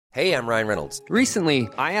Hey, I'm Ryan Reynolds. Recently,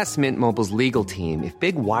 I asked Mint Mobile's legal team if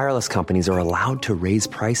big wireless companies are allowed to raise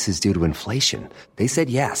prices due to inflation. They said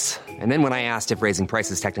yes. And then when I asked if raising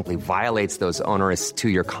prices technically violates those onerous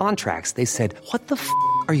two-year contracts, they said, "What the f***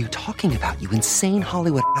 are you talking about, you insane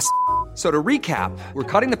Hollywood ass?" So to recap, we're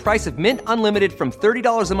cutting the price of Mint Unlimited from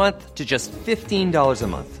 $30 a month to just $15 a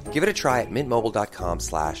month. Give it a try at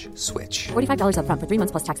mintmobile.com/switch. $45 up front for 3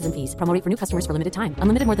 months plus taxes and fees. Promo rate for new customers for limited time.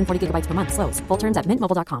 Unlimited more than 40 gigabytes per month. Slows full terms at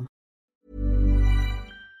mintmobile.com.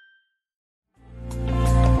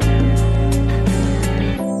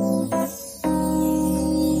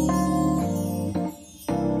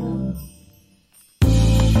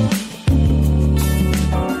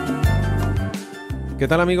 ¿Qué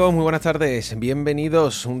tal, amigos? Muy buenas tardes.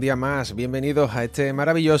 Bienvenidos un día más, bienvenidos a este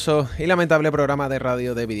maravilloso y lamentable programa de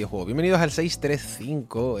radio de videojuegos. Bienvenidos al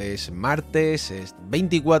 635, es martes, es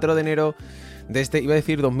 24 de enero de iba a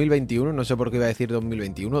decir 2021, no sé por qué iba a decir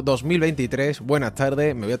 2021, 2023. Buenas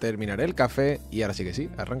tardes, me voy a terminar el café y ahora sí que sí,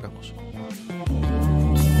 arrancamos.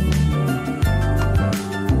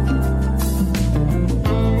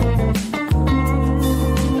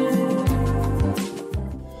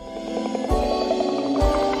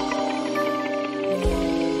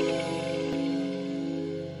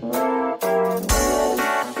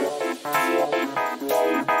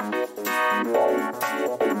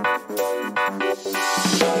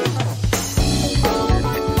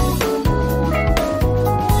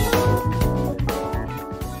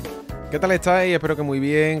 ¿Qué tal estáis? Espero que muy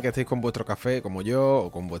bien, que estéis con vuestro café como yo,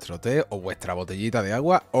 o con vuestro té, o vuestra botellita de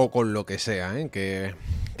agua, o con lo que sea, ¿eh?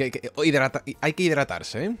 Hay que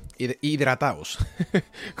hidratarse, ¿eh? Hidrataos,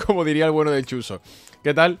 como diría el bueno del Chuso.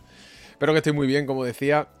 ¿Qué tal? Espero que estéis muy bien, como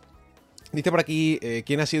decía. Dice por aquí,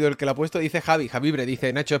 ¿quién ha sido el que lo ha puesto? Dice Javibre,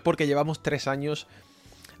 dice, Nacho, es porque llevamos 3 años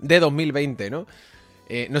de 2020, ¿no?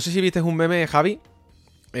 No sé si viste un meme, Javi,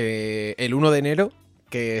 el 1 de enero,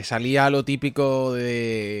 que salía lo típico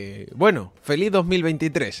de... Bueno, feliz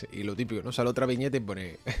 2023. Y lo típico, ¿no? Sale otra viñeta y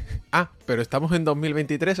pone... pero estamos en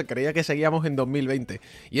 2023. Creía que seguíamos en 2020.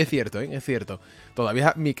 Y es cierto, ¿eh? Es cierto.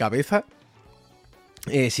 Todavía mi cabeza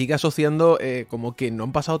sigue asociando como que no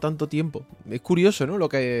han pasado tanto tiempo. Es curioso, ¿no?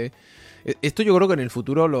 Esto yo creo que en el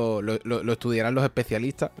futuro lo estudiarán los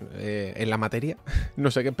especialistas en la materia.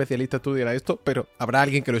 No sé qué especialista estudiará esto, pero habrá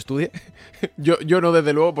alguien que lo estudie. Yo no,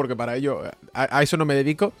 desde luego, porque para ello a eso no me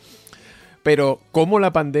dedico. Pero cómo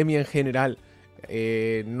la pandemia en general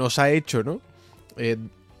nos ha hecho, ¿no?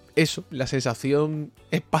 Eso, la sensación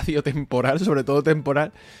espacio-temporal, sobre todo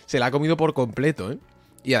temporal, se la ha comido por completo, ¿eh?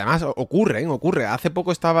 Y además ocurre. Hace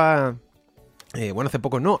poco estaba... hace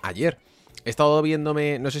poco no, ayer. He estado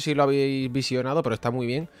viéndome, no sé si lo habéis visionado, pero está muy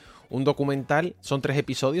bien, un documental, son 3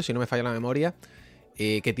 episodios, si no me falla la memoria,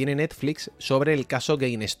 que tiene Netflix sobre el caso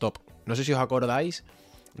GameStop. No sé si os acordáis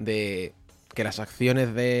de que las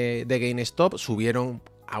acciones de GameStop subieron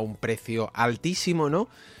a un precio altísimo, ¿no?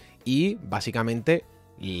 Y básicamente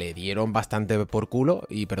le dieron bastante por culo,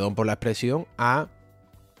 y perdón por la expresión,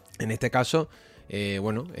 en este caso...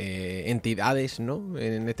 entidades, ¿no?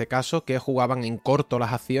 En este caso, que jugaban en corto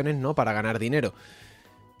las acciones, ¿no? Para ganar dinero.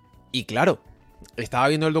 Y claro, estaba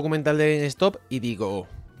viendo el documental de GameStop y digo,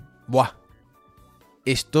 ¡buah!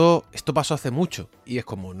 Esto pasó hace mucho. Y es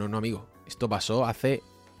como, no, amigo, esto pasó hace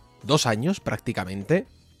 2 años prácticamente.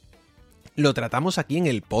 Lo tratamos aquí en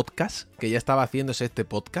el podcast, que ya estaba haciéndose este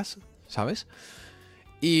podcast, ¿sabes?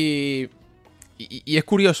 Y es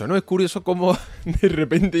curioso, ¿no? Es curioso cómo de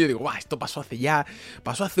repente yo digo, ¡guau! Esto pasó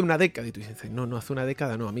hace una década. Y tú dices, no, hace una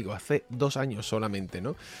década no, amigo, hace 2 años solamente,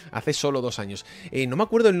 ¿no? Hace solo 2 años. No me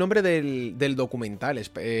acuerdo el nombre del documental,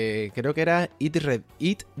 creo que era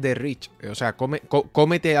Eat the Rich, o sea,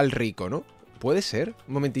 cómete al rico, ¿no? ¿Puede ser?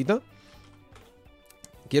 Un momentito.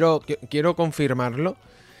 Quiero confirmarlo.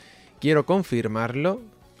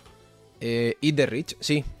 Eat the Rich,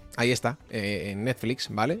 sí. Ahí está, en Netflix,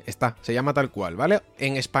 ¿vale? Se llama tal cual, ¿vale?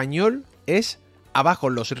 En español es Abajo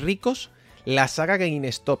los ricos, la saga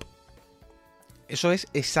GameStop. Eso es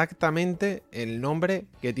exactamente el nombre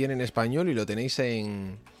que tiene en español y lo tenéis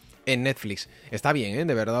en Netflix. Está bien, ¿eh?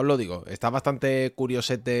 De verdad os lo digo. Está bastante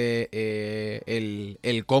curiosete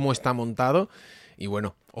el cómo está montado. Y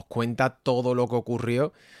bueno, os cuenta todo lo que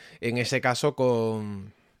ocurrió en ese caso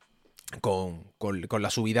con la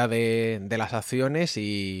subida de las acciones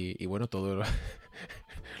y bueno, todo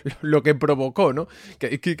lo que provocó, ¿no?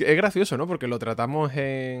 Que es gracioso, ¿no? Porque lo tratamos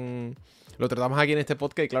aquí en este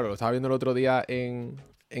podcast y claro, lo estaba viendo el otro día en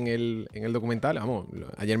el documental. Vamos,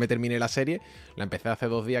 ayer me terminé la serie, la empecé hace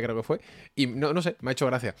 2 días creo que fue, y no sé, me ha hecho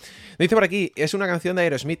gracia. Dice por aquí, es una canción de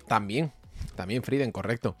Aerosmith, también Frieden,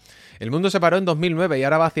 correcto. El mundo se paró en 2009 y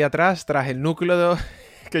ahora va hacia atrás tras el núcleo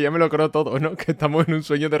Que ya me lo creo todo, ¿no? Que estamos en un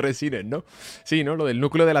sueño de Resines, ¿no? Sí, ¿no? Lo del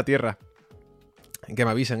núcleo de la Tierra. Que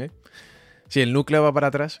me avisen, ¿eh? Si el núcleo va para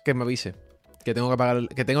atrás, que me avise. Que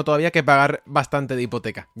tengo todavía que pagar bastante de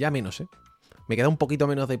hipoteca. Ya menos, ¿eh? Me queda un poquito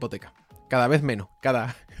menos de hipoteca. Cada vez menos.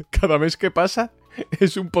 Cada mes que pasa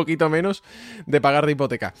es un poquito menos de pagar de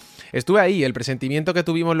hipoteca. Estuve ahí. El presentimiento que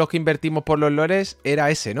tuvimos los que invertimos por los loles era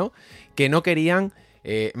ese, ¿no? Que no querían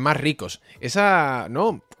más ricos.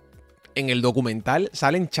 ¿no? En el documental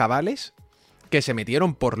salen chavales que se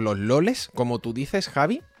metieron por los loles, como tú dices,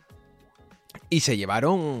 Javi, y se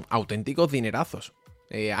llevaron auténticos dinerazos.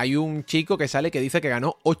 Hay un chico que sale que dice que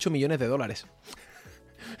ganó 8 millones de dólares.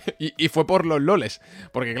 y fue por los loles.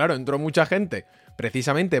 Porque claro, entró mucha gente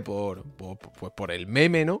precisamente por el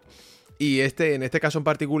meme, ¿no? Y en este caso en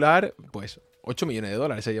particular, pues 8 millones de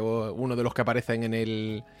dólares se llevó uno de los que aparecen en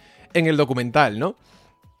el documental, ¿no?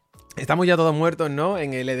 Estamos ya todos muertos, ¿no?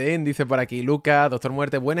 En el Edén, dice por aquí Luca, Doctor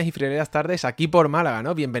Muerte, buenas y frioleras tardes aquí por Málaga,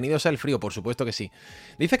 ¿no? Bienvenidos al frío, por supuesto que sí.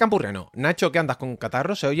 Dice Campurriano, Nacho, ¿qué andas con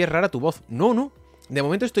catarro? Se oye rara tu voz. No, de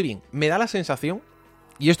momento estoy bien. Me da la sensación,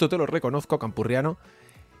 y esto te lo reconozco, Campurriano,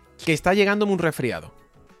 que está llegándome un resfriado.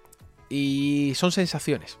 Y son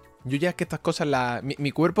sensaciones. Yo ya es que estas cosas,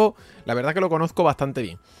 mi cuerpo, la verdad que lo conozco bastante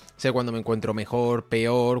bien. Sé cuando me encuentro mejor,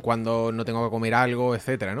 peor, cuando no tengo que comer algo,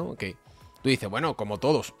 etcétera, ¿no? Que tú dices, bueno, como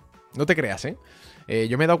todos. No te creas, ¿eh?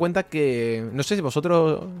 Yo me he dado cuenta que... No sé si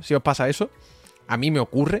vosotros, si os pasa eso. A mí me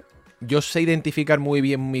ocurre. Yo sé identificar muy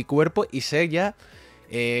bien mi cuerpo y sé ya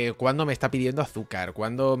cuándo me está pidiendo azúcar,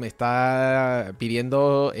 cuándo me está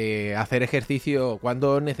pidiendo hacer ejercicio,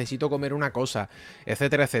 cuándo necesito comer una cosa,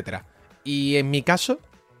 etcétera, etcétera. Y en mi caso,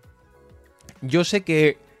 yo sé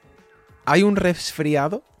que hay un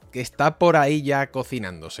resfriado que está por ahí ya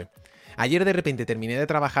cocinándose. Ayer de repente terminé de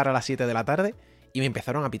trabajar a las 7 de la tarde y me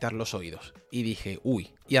empezaron a pitar los oídos. Y dije,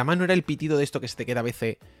 uy. Y además no era el pitido de esto que se te queda a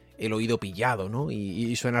veces el oído pillado, ¿no?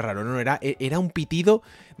 Y suena raro. No, era un pitido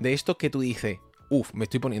de estos que tú dices, me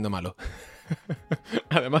estoy poniendo malo.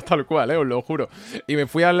 Además tal cual, os lo juro. Y me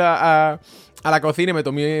fui a la cocina y me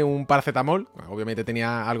tomé un paracetamol. Obviamente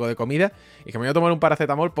tenía algo de comida. Y que me voy a tomar un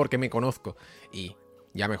paracetamol porque me conozco. Y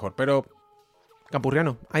ya mejor. Pero,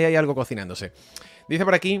 Campurriano, ahí hay algo cocinándose. Dice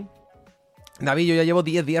por aquí... David, yo ya llevo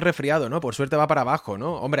 10 días resfriado, ¿no? Por suerte va para abajo,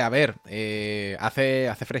 ¿no? Hombre, a ver,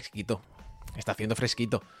 hace fresquito. Está haciendo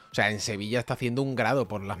fresquito. O sea, en Sevilla está haciendo 1 grado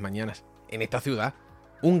por las mañanas. En esta ciudad.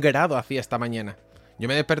 1 grado hacía esta mañana. Yo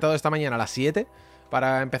me he despertado esta mañana a las 7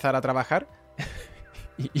 para empezar a trabajar.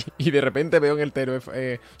 y de repente veo en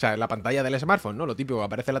en la pantalla del smartphone, ¿no? Lo típico,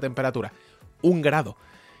 aparece la temperatura. 1 grado.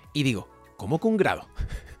 Y digo, ¿cómo que 1 grado?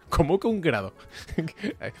 ¿Cómo que 1 grado?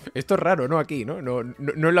 Esto es raro, ¿no? Aquí, ¿no? No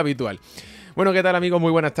es lo habitual. Bueno, ¿qué tal, amigos?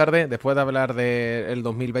 Muy buenas tardes. Después de hablar del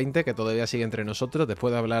 2020, que todavía sigue entre nosotros,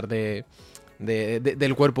 después de hablar del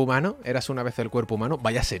cuerpo humano, Eras una vez el cuerpo humano,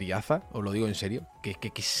 vaya seriaza, os lo digo en serio,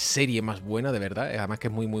 qué serie más buena, de verdad, además que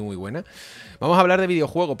es muy, muy, muy buena. Vamos a hablar de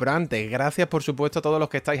videojuegos, pero antes, gracias por supuesto a todos los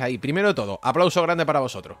que estáis ahí. Primero de todo, aplauso grande para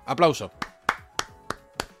vosotros, aplauso.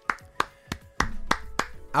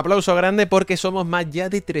 Aplauso grande porque somos más ya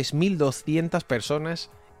de 3.200 personas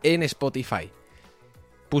en Spotify.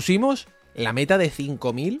 Pusimos la meta de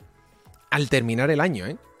 5.000 al terminar el año,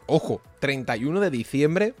 ¿eh? Ojo, 31 de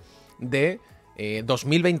diciembre de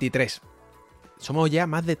 2023. Somos ya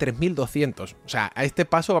más de 3.200. O sea, a este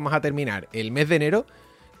paso vamos a terminar el mes de enero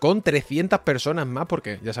con 300 personas más,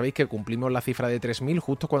 porque ya sabéis que cumplimos la cifra de 3.000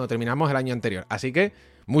 justo cuando terminamos el año anterior. Así que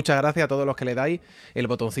muchas gracias a todos los que le dais el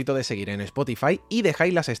botoncito de seguir en Spotify y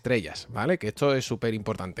dejáis las estrellas, ¿vale? Que esto es súper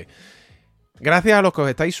importante. Gracias a los que os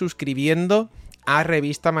estáis suscribiendo a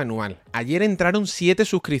Revista Manual. Ayer entraron 7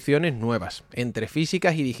 suscripciones nuevas, entre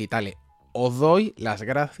físicas y digitales. Os doy las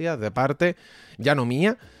gracias de parte, ya no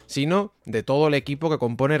mía, sino de todo el equipo que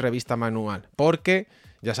compone Revista Manual. Porque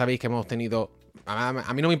ya sabéis que hemos tenido...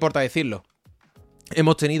 A mí no me importa decirlo.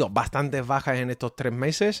 Hemos tenido bastantes bajas en estos 3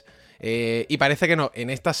 meses y parece que no, en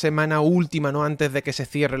esta semana última, ¿no? Antes de que se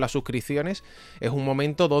cierren las suscripciones, es un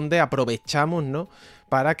momento donde aprovechamos, ¿no?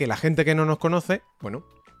 Para que la gente que no nos conoce, bueno,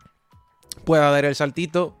 pueda dar el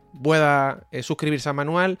saltito, pueda suscribirse a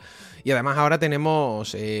Manual. Y además ahora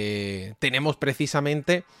tenemos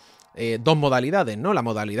precisamente 2 modalidades, ¿no? La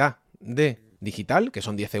modalidad de digital, que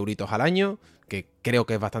son 10 euritos al año, que creo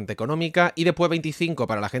que es bastante económica, y después 25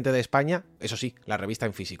 para la gente de España, eso sí, la revista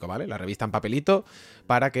en físico, ¿vale? La revista en papelito,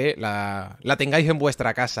 para que la tengáis en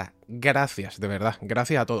vuestra casa. Gracias, de verdad,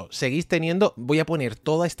 gracias a todos. Seguís teniendo, voy a poner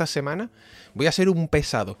toda esta semana, voy a ser un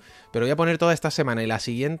pesado, pero voy a poner toda esta semana y la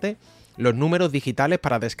siguiente los números digitales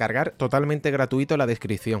para descargar totalmente gratuito en la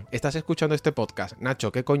descripción. ¿Estás escuchando este podcast?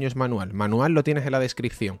 Nacho, ¿qué coño es Manual? Manual lo tienes en la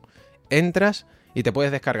descripción. entras y te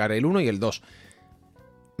puedes descargar el 1 y el 2.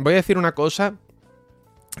 Voy a decir una cosa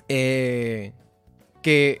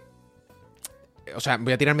o sea,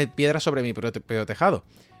 voy a tirarme piedras sobre mi propio tejado.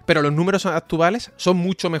 Pero los números actuales son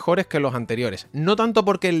mucho mejores que los anteriores. No tanto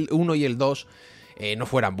porque el 1 y el 2 no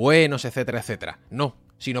fueran buenos, etcétera, etcétera. No,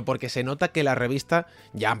 sino porque se nota que la revista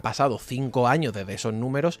ya han pasado 5 años desde esos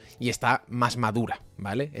números y está más madura,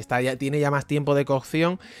 ¿vale? Tiene ya más tiempo de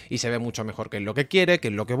cocción y se ve mucho mejor qué es lo que quiere, qué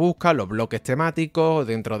es lo que busca, los bloques temáticos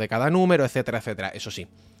dentro de cada número, etcétera, etcétera. Eso sí,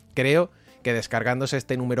 creo que descargándose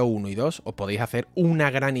este número 1 y 2 os podéis hacer una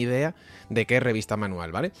gran idea de qué es revista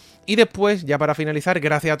manual, ¿vale? Y después, ya para finalizar,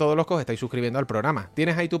 gracias a todos los que os estáis suscribiendo al programa.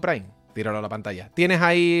 ¿Tienes ahí tu Prime? Tíralo a la pantalla. ¿Tienes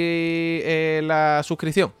ahí la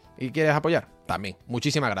suscripción y quieres apoyar? También.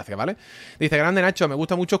 Muchísimas gracias, ¿vale? Dice, grande Nacho, me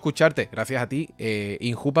gusta mucho escucharte. Gracias a ti,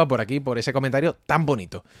 Injupa, por aquí, por ese comentario tan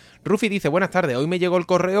bonito. Rufi dice, buenas tardes, hoy me llegó el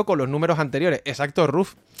correo con los números anteriores. Exacto,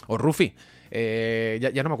 Ruf, o Rufi.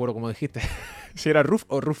 Ya no me acuerdo cómo dijiste, si era Ruf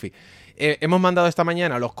o Rufi. Hemos mandado esta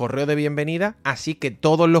mañana los correos de bienvenida, así que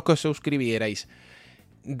todos los que os suscribierais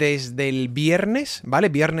desde el viernes, ¿vale?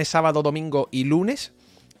 Viernes, sábado, domingo y lunes,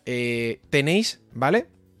 tenéis, ¿vale?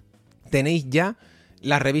 Tenéis ya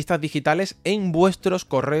las revistas digitales en vuestros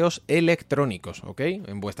correos electrónicos, ¿ok?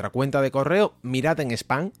 En vuestra cuenta de correo, mirad en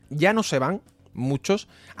spam, ya no se van muchos,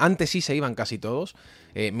 antes sí se iban casi todos.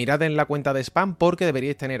 Mirad en la cuenta de spam porque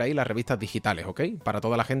deberíais tener ahí las revistas digitales, ¿ok? Para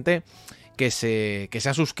toda la gente que se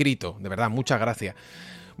ha suscrito, de verdad, muchas gracias.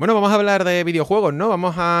 Bueno, vamos a hablar de videojuegos, ¿no?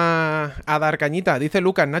 Vamos a dar cañita. Dice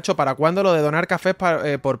Lucas, Nacho, ¿para cuándo lo de donar cafés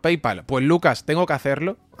por PayPal? Pues Lucas, tengo que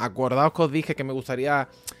hacerlo. Acordaos que os dije que me gustaría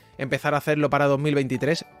empezar a hacerlo para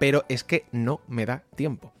 2023, pero es que no me da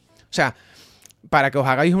tiempo. O sea, para que os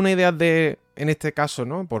hagáis una idea de, en este caso,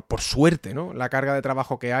 ¿no? Por suerte, ¿no? La carga de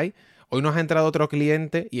trabajo que hay. Hoy nos ha entrado otro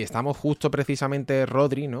cliente y estamos justo precisamente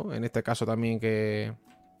Rodri, ¿no? En este caso también que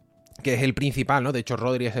es el principal, ¿no? De hecho,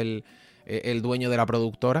 Rodri es el dueño de la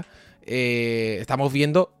productora. Estamos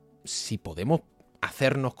viendo si podemos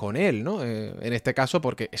hacernos con él, ¿no? En este caso,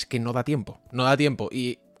 porque es que no da tiempo. No da tiempo.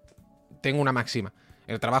 Y tengo una máxima.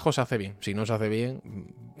 El trabajo se hace bien. Si no se hace bien,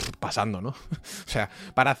 pasando, ¿no? O sea,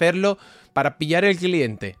 para hacerlo, para pillar el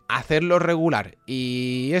cliente, hacerlo regular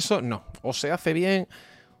y eso, no. O se hace bien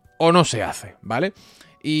o no se hace, ¿vale?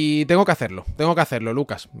 Y tengo que hacerlo,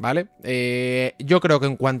 Lucas, ¿vale? Yo creo que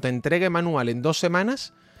en cuanto entregue manual en 2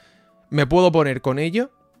 semanas, me puedo poner con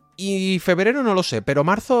ello. Y febrero no lo sé, pero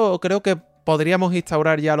marzo creo que podríamos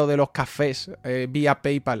instaurar ya lo de los cafés vía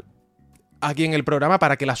PayPal aquí en el programa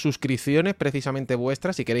para que las suscripciones precisamente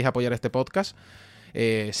vuestras, si queréis apoyar este podcast,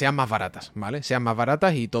 sean más baratas, ¿vale? Sean más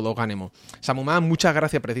baratas y todos ganemos. Samuman, muchas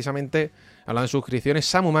gracias. Precisamente, hablando de suscripciones,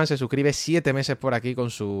 Samuman se suscribe 7 meses por aquí con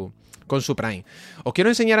su Prime. Os quiero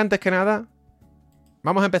enseñar antes que nada,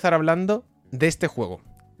 vamos a empezar hablando de este juego,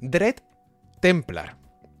 Dread Templar.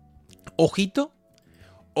 Ojito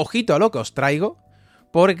a lo que os traigo,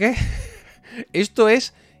 porque esto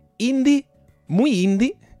es indie, muy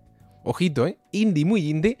indie. Ojito, indie, muy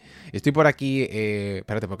indie. Estoy por aquí.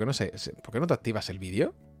 Espérate, ¿por qué no te activas el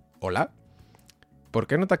vídeo? ¿Hola? ¿Por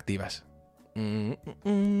qué no te activas?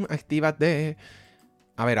 Actívate.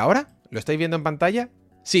 A ver, ¿ahora? ¿Lo estáis viendo en pantalla?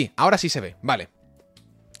 Sí, ahora sí se ve. Vale.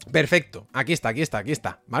 Perfecto. Aquí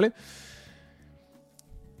está. ¿Vale?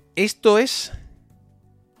 Esto es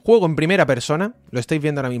juego en primera persona. Lo estáis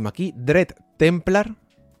viendo ahora mismo aquí. Dread Templar.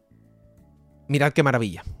 Mirad qué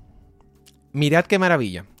maravilla.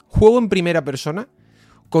 Juego en primera persona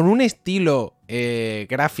con un estilo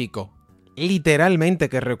gráfico literalmente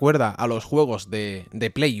que recuerda a los juegos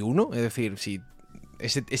de Play 1. Es decir, si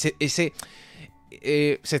se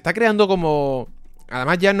está creando como...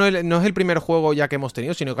 Además ya no es el primer juego ya que hemos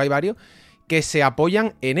tenido, sino que hay varios que se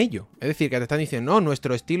apoyan en ello. Es decir, que te están diciendo, no,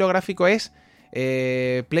 nuestro estilo gráfico es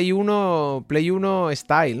Play 1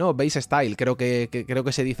 Style, ¿no? Base Style, creo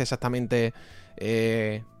que se dice exactamente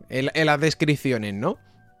en las descripciones, ¿no?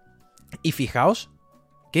 Y fijaos,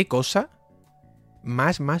 qué cosa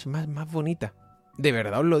más bonita. De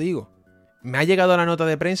verdad os lo digo. Me ha llegado la nota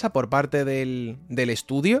de prensa por parte del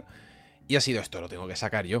estudio y ha sido esto, lo tengo que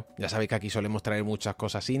sacar yo. Ya sabéis que aquí solemos traer muchas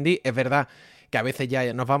cosas indie. Es verdad que a veces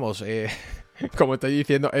ya nos vamos, como estoy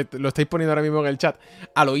diciendo, lo estáis poniendo ahora mismo en el chat,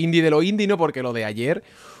 a lo indie de lo indie, ¿no? Porque lo de ayer,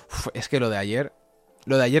 es que lo de ayer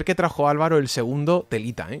que trajo Álvaro, el segundo,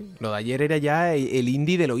 telita, ¿eh? Lo de ayer era ya el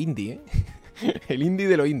indie de lo indie, ¿eh? El indie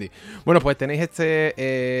de lo indie. Bueno, pues tenéis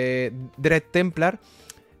este Dread Templar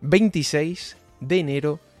 26 de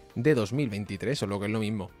enero de 2023, o lo que es lo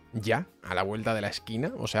mismo, ya, a la vuelta de la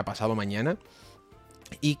esquina, o sea, pasado mañana.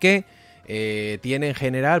 Y que Tiene en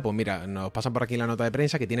general, pues mira, nos pasan por aquí la nota de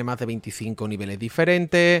prensa, que tiene más de 25 niveles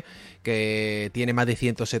diferentes, que tiene más de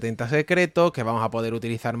 170 secretos, que vamos a poder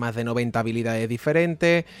utilizar más de 90 habilidades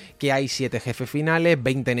diferentes, que hay 7 jefes finales,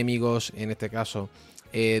 20 enemigos, en este caso,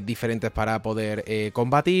 diferentes para poder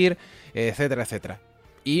combatir, etcétera, etcétera.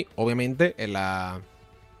 Y, obviamente, en la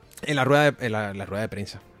rueda de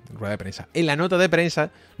prensa. En la nota de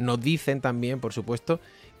prensa nos dicen también, por supuesto,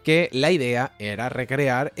 que la idea era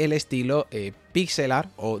recrear el estilo pixel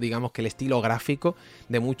art, o digamos que el estilo gráfico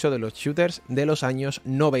de muchos de los shooters de los años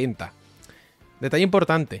 90. Detalle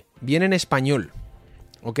importante, viene en español,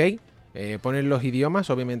 ¿ok? Ponen los idiomas,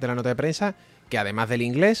 obviamente, en la nota de prensa, que además del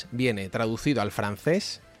inglés, viene traducido al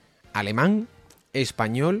francés, alemán,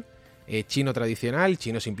 español, chino tradicional,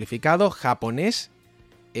 chino simplificado, japonés,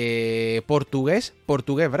 portugués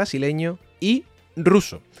brasileño y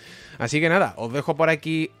ruso. Así que nada, os dejo por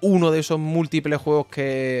aquí uno de esos múltiples juegos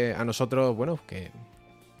que a nosotros, bueno, que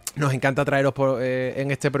nos encanta traeros en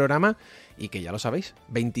este programa y que ya lo sabéis,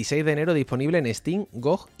 26 de enero disponible en Steam,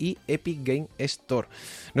 GOG y Epic Game Store.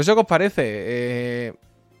 No sé qué os parece,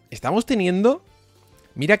 estamos teniendo...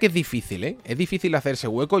 Mira que es difícil, ¿eh? Es difícil hacerse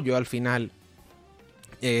hueco. Yo al final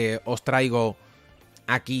os traigo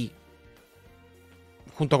aquí,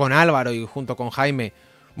 junto con Álvaro y junto con Jaime,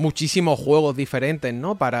 muchísimos juegos diferentes,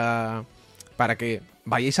 ¿no? Para que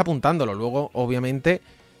vayáis apuntándolo. Luego, obviamente,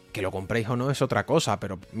 que lo compréis o no es otra cosa.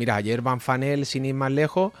 Pero mira, ayer Van Fanel, sin ir más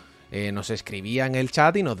lejos, nos escribía en el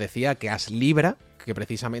chat y nos decía que As Libra, que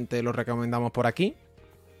precisamente lo recomendamos por aquí,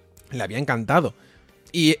 le había encantado.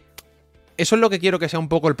 Y eso es lo que quiero que sea un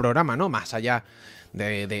poco el programa, ¿no? Más allá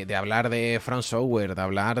de hablar de From Software, de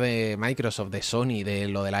hablar de Microsoft, de Sony, de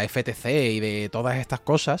lo de la FTC y de todas estas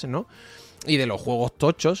cosas, ¿no? Y de los juegos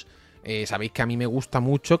tochos. Sabéis que a mí me gusta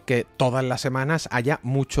mucho que todas las semanas haya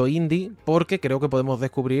mucho indie, porque creo que podemos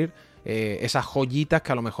descubrir esas joyitas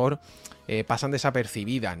que a lo mejor pasan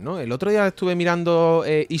desapercibidas, ¿no? El otro día estuve mirando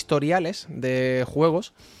historiales de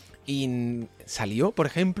juegos y salió, por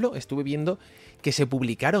ejemplo, estuve viendo que se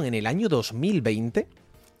publicaron en el año 2020,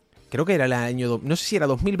 creo que era el año, no sé si era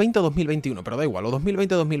 2020 o 2021, pero da igual, o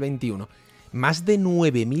 2020 o 2021, más de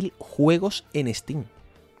 9.000 juegos en Steam.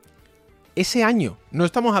 Ese año, no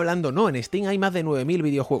estamos hablando, no, en Steam hay más de 9.000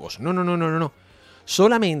 videojuegos, no.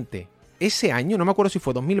 Solamente ese año, no me acuerdo si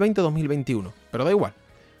fue 2020 o 2021, pero da igual,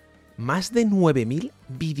 más de 9.000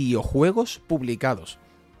 videojuegos publicados.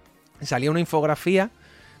 Salía una infografía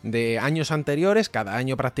de años anteriores, cada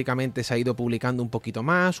año prácticamente se ha ido publicando un poquito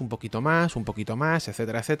más,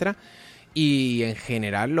 etcétera, etcétera. Y en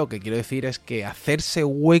general lo que quiero decir es que hacerse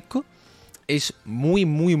hueco es muy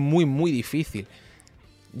difícil.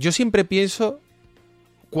 Yo siempre pienso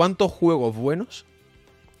cuántos juegos buenos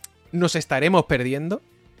nos estaremos perdiendo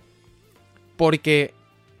porque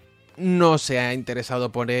no se ha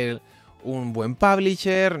interesado por él un buen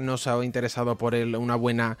publisher, no se ha interesado por él una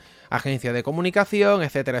buena agencia de comunicación,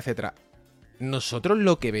 etcétera, etcétera. Nosotros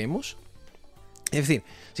lo que vemos, es decir,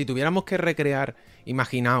 si tuviéramos que recrear,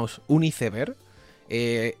 imaginaos, un iceberg,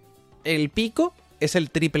 el pico es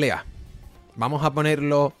el AAA. Vamos a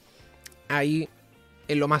ponerlo ahí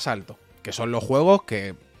en lo más alto, que son los juegos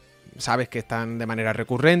que sabes que están de manera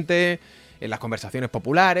recurrente en las conversaciones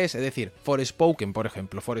populares, es decir, Forspoken, por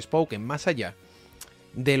ejemplo, Forspoken, más allá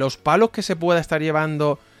de los palos que se pueda estar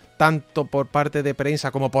llevando tanto por parte de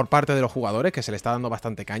prensa como por parte de los jugadores, que se le está dando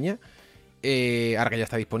bastante caña, ahora que ya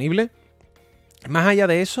está disponible, más allá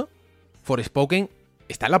de eso, Forspoken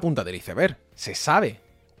está en la punta del iceberg, se sabe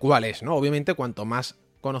cuál es, ¿no? Obviamente cuanto más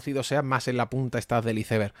conocido sea, más en la punta estás del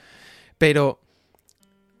iceberg, pero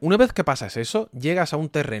una vez que pasas eso, llegas a un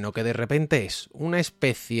terreno que de repente es una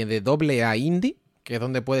especie de AA indie, que es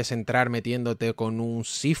donde puedes entrar metiéndote con un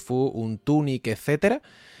Sifu, un Tunic, etcétera,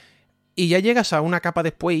 y ya llegas a una capa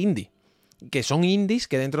después indie, que son indies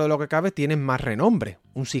que dentro de lo que cabe tienen más renombre.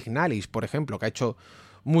 Un Signalis, por ejemplo, que ha hecho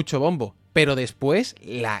mucho bombo, pero después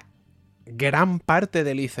la gran parte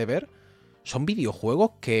del iceberg son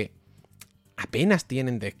videojuegos que apenas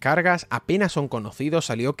tienen descargas, apenas son conocidos.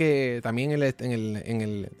 Salió que también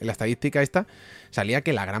en la estadística esta salía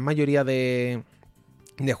que la gran mayoría de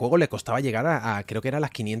juegos le costaba llegar a creo que eran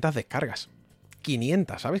las 500 descargas.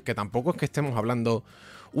 500, ¿sabes? Que tampoco es que estemos hablando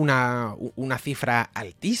una cifra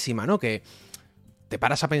altísima, ¿no? Que te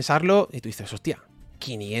paras a pensarlo y tú dices, hostia,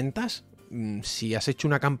 500, si has hecho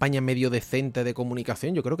una campaña medio decente de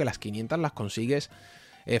comunicación, yo creo que las 500 las consigues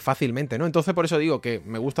fácilmente, ¿no? Entonces por eso digo que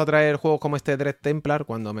me gusta traer juegos como este Dread Templar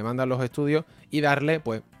cuando me mandan los estudios y darle,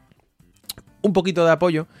 pues, un poquito de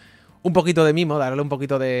apoyo, un poquito de mimo, darle un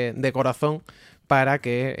poquito de corazón para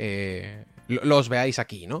que los veáis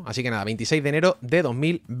aquí, ¿no? Así que nada, 26 de enero de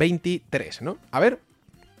 2023, ¿no? A ver,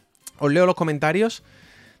 os leo los comentarios.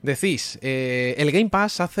 Decís, el Game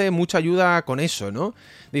Pass hace mucha ayuda con eso, ¿no?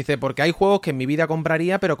 Dice, porque hay juegos que en mi vida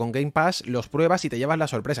compraría, pero con Game Pass los pruebas y te llevas la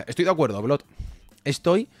sorpresa. Estoy de acuerdo, Blot.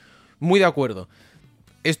 Estoy muy de acuerdo.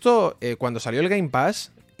 Esto, cuando salió el Game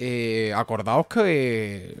Pass, acordaos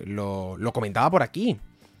que lo comentaba por aquí.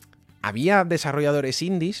 Había desarrolladores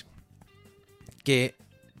indies que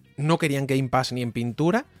no querían Game Pass ni en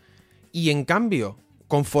pintura, y en cambio,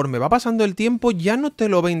 conforme va pasando el tiempo, ya no te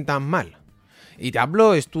lo ven tan mal. Y te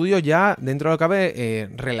hablo de estudios ya, dentro de lo que cabe,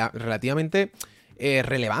 relativamente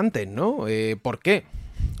relevantes, ¿no? ¿Por qué?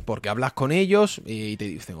 Porque hablas con ellos y te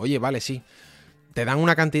dicen, oye, vale, sí, te dan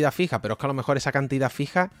una cantidad fija, pero es que a lo mejor esa cantidad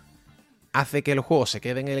fija hace que el juego se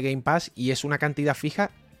quede en el Game Pass y es una cantidad fija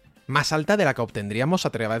más alta de la que obtendríamos a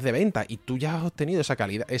través de venta. Y tú ya has obtenido esa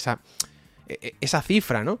calidad, esa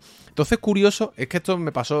cifra, ¿no? Entonces, curioso, es que esto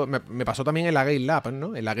me pasó también en la Game Lab,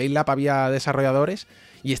 ¿no? En la Game Lab había desarrolladores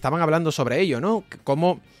y estaban hablando sobre ello, ¿no?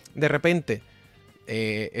 Cómo de repente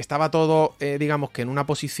estaba todo, digamos que en una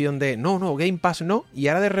posición de no, Game Pass no, y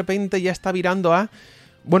ahora de repente ya está virando a,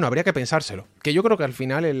 bueno, habría que pensárselo. Que yo creo que al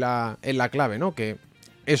final es la clave, ¿no? Que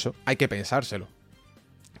eso, hay que pensárselo.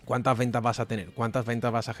 ¿Cuántas ventas vas a tener? ¿Cuántas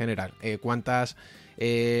ventas vas a generar? ¿Cuántas,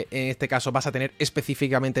 en este caso, vas a tener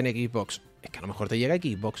específicamente en Xbox? Es que a lo mejor te llega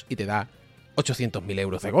Xbox y te da 800.000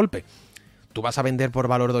 euros de golpe. ¿Tú vas a vender por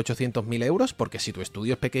valor de 800.000 euros? Porque si tu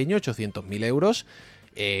estudio es pequeño, 800.000 euros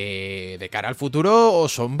de cara al futuro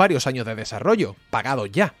son varios años de desarrollo,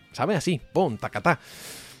 pagados ya, ¿sabes? Así, pum, tacatá.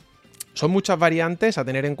 Son muchas variantes a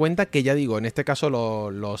tener en cuenta que, ya digo, en este caso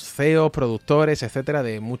los CEOs, productores, etcétera,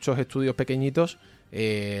 de muchos estudios pequeñitos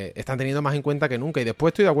están teniendo más en cuenta que nunca. Y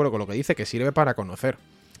después estoy de acuerdo con lo que dice, que sirve para conocer.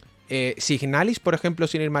 Signalis, por ejemplo,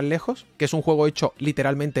 sin ir más lejos, que es un juego hecho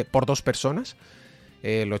literalmente por 2 personas,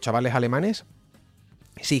 los chavales alemanes.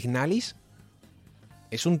 Signalis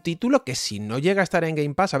es un título que si no llega a estar en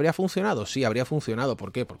Game Pass, ¿habría funcionado? Sí, habría funcionado.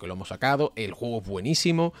 ¿Por qué? Porque lo hemos sacado, el juego es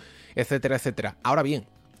buenísimo, etcétera, etcétera. Ahora bien,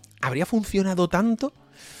 ¿habría funcionado tanto?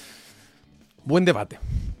 Buen debate,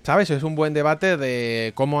 ¿sabes? Es un buen debate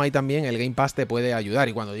de cómo ahí también el Game Pass te puede ayudar.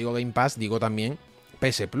 Y cuando digo Game Pass, digo también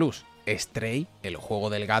PS Plus. Stray, el juego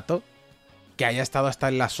del gato, que haya estado hasta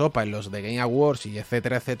en la sopa en los de Game Awards y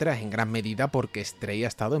etcétera, etcétera, es en gran medida porque Stray ha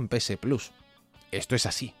estado en PS Plus. Esto es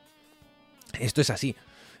así. Esto es así.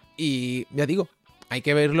 Y ya digo, hay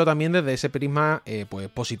que verlo también desde ese prisma pues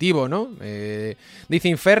positivo, ¿no? Dice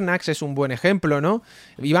Infernax, es un buen ejemplo, ¿no?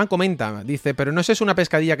 Iván comenta, dice, pero no es una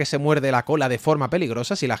pescadilla que se muerde la cola de forma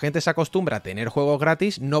peligrosa. Si la gente se acostumbra a tener juegos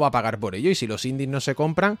gratis, no va a pagar por ello. Y si los indies no se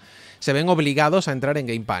compran, se ven obligados a entrar en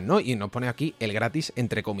Game Pass, ¿no? Y nos pone aquí el gratis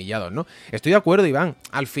entrecomillados, ¿no? Estoy de acuerdo, Iván,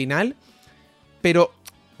 al final, pero,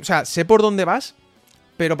 o sea, sé por dónde vas,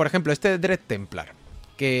 pero, por ejemplo, este Dread Templar,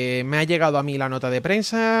 que me ha llegado a mí la nota de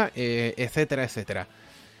prensa, etcétera, etcétera.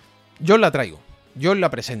 Yo os la traigo, yo os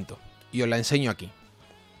la presento y os la enseño aquí.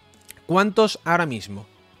 ¿Cuántos ahora mismo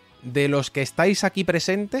de los que estáis aquí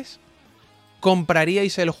presentes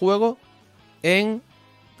compraríais el juego en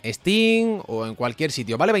Steam o en cualquier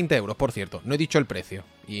sitio? Vale 20 euros, por cierto, no he dicho el precio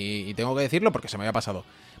y tengo que decirlo porque se me había pasado.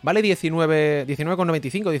 Vale 19,95,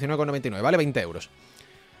 19,99, vale 20 euros.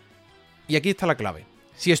 Y aquí está la clave.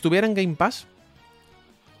 Si estuviera en Game Pass,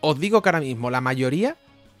 os digo que ahora mismo la mayoría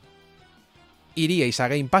iríais a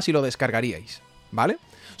Game Pass y lo descargaríais, ¿vale?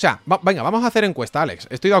 O sea, venga, vamos a hacer encuesta, Alex,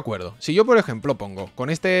 estoy de acuerdo. Si yo, por ejemplo, pongo con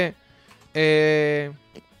este Dread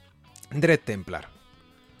Templar,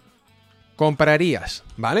 comprarías,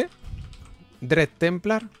 ¿vale? Dread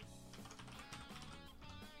Templar,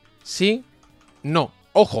 sí, no,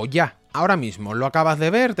 ojo, ya, ahora mismo, lo acabas de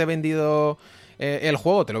ver, te he vendido el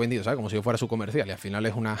juego, te lo he vendido, ¿sabes? Como si yo fuera su comercial y al final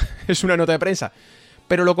es una nota de prensa.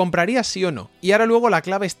 Pero ¿lo comprarías sí o no? Y ahora luego la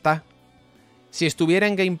clave está. Si estuviera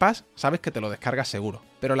en Game Pass, sabes que te lo descargas seguro.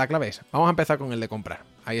 Pero la clave es, vamos a empezar con el de comprar.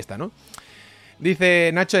 Ahí está, ¿no?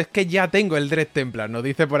 Dice Nacho, es que ya tengo el Dread Templar. Nos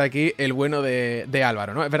dice por aquí el bueno de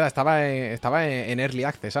Álvaro, ¿no? Es verdad, estaba en Early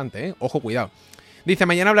Access antes, ¿eh? Ojo, cuidado. Dice,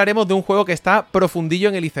 mañana hablaremos de un juego que está profundillo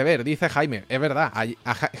en el iceberg. Dice Jaime, es verdad.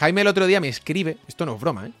 Jaime el otro día me escribe, esto no es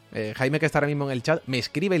broma, ¿eh? Jaime, que está ahora mismo en el chat, me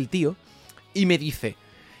escribe el tío y me dice,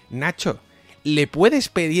 Nacho, ¿le puedes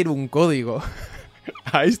pedir un código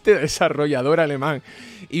a este desarrollador alemán?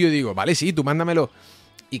 Y yo digo, vale, sí, tú mándamelo.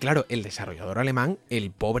 Y claro, el desarrollador alemán,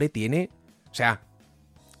 el pobre tiene, o sea,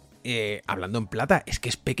 hablando en plata, es que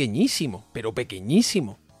es pequeñísimo, pero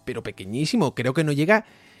pequeñísimo, creo que no llega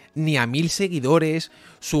ni a 1000 seguidores.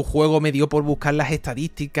 Su juego me dio por buscar las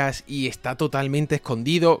estadísticas y está totalmente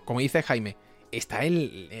escondido. Como dice Jaime, está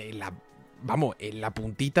en la vamos, en la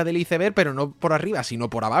puntita del iceberg, pero no por arriba, sino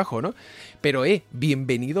por abajo, ¿no? Pero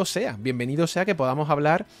bienvenido sea que podamos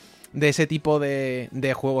hablar de ese tipo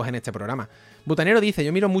de juegos en este programa. Butanero dice,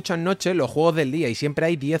 yo miro muchas noches los juegos del día y siempre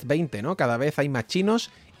hay 10, 20, ¿no? Cada vez hay más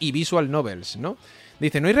chinos y visual novels, ¿no?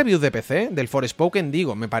 Dice, ¿no hay reviews de PC? Del Forspoken,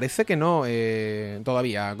 digo, me parece que no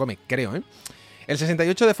todavía, Gómez, creo, ¿eh? El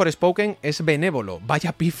 68 de Forspoken es benévolo.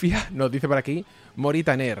 Vaya pifia, nos dice por aquí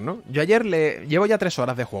Moritaner, ¿no? Yo ayer llevo ya 3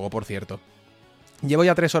 horas de juego, por cierto. Llevo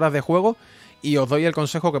ya 3 horas de juego y os doy el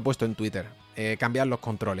consejo que he puesto en Twitter. Cambiar los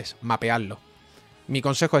controles, mapearlos. Mi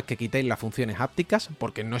consejo es que quitéis las funciones hápticas,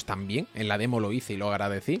 porque no están bien. En la demo lo hice y lo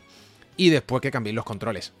agradecí. Y después que cambiéis los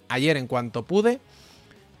controles. Ayer, en cuanto pude,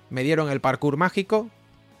 me dieron el parkour mágico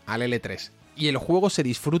al L3. Y el juego se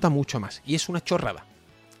disfruta mucho más. Y es una chorrada.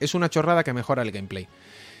 Es una chorrada que mejora el gameplay.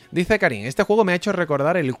 Dice Karim, este juego me ha hecho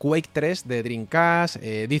recordar el Quake 3 de Dreamcast.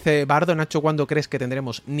 Dice Bardo, Nacho, ¿cuándo crees que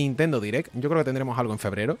tendremos Nintendo Direct? Yo creo que tendremos algo en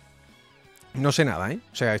febrero. No sé nada, ¿eh?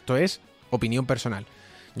 O sea, esto es opinión personal.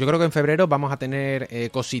 Yo creo que en febrero vamos a tener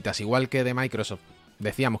cositas, igual que de Microsoft.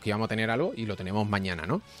 Decíamos que íbamos a tener algo y lo tenemos mañana,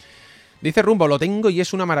 ¿no? Dice Rumbo, lo tengo y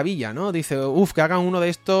es una maravilla, ¿no? Dice, que hagan uno de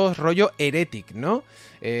estos rollo Heretic, ¿no?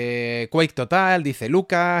 Quake Total, dice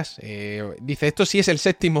Lucas. Dice, esto sí es el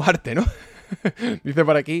séptimo arte, ¿no? Dice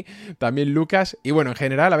por aquí también Lucas. Y bueno, en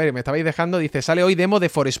general, a ver, me estabais dejando. Dice, sale hoy demo de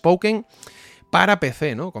Forspoken para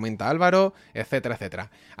PC, ¿no? Comenta Álvaro, etcétera,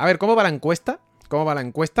 etcétera. A ver, ¿cómo va la encuesta? ¿Cómo va la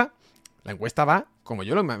encuesta? La encuesta va como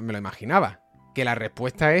yo me lo imaginaba. Que la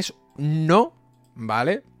respuesta es no,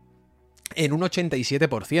 ¿vale? En un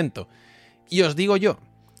 87%. Y os digo yo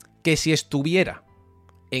que si estuviera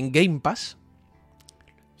en Game Pass,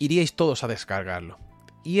 iríais todos a descargarlo.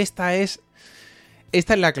 Y esta es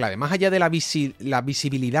la clave. Más allá de la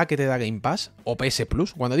visibilidad que te da Game Pass o PS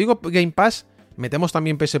Plus. Cuando digo Game Pass, metemos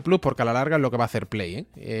también PS Plus porque a la larga es lo que va a hacer Play,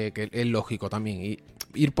 que es lógico también. Y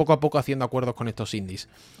ir poco a poco haciendo acuerdos con estos indies.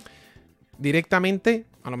 Directamente,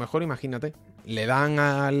 a lo mejor, imagínate, le dan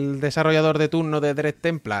al desarrollador de turno de Dread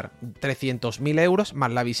Templar 300.000 euros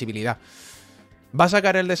más la visibilidad. ¿Va a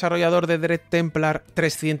sacar el desarrollador de Dread Templar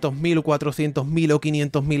 300.000, 400.000 o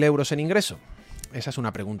 500.000 euros en ingreso? Esa es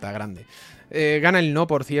una pregunta grande. Gana el no,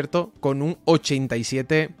 por cierto, con un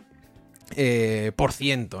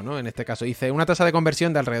 87%, ¿no? En este caso dice, una tasa de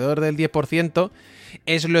conversión de alrededor del 10%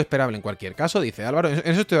 es lo esperable en cualquier caso, dice Álvaro. En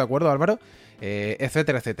eso estoy de acuerdo, Álvaro.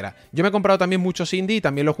 Etcétera, etcétera. Yo me he comprado también muchos indie y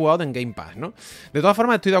también lo he jugado en Game Pass, ¿no? De todas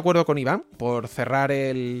formas, estoy de acuerdo con Iván por cerrar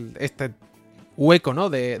este hueco,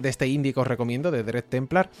 ¿no? De este indie que os recomiendo, de Dread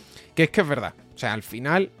Templar, que es verdad. O sea, al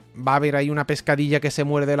final va a haber ahí una pescadilla que se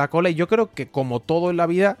muerde la cola y yo creo que, como todo en la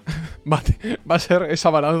vida, va a ser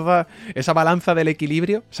esa balanza del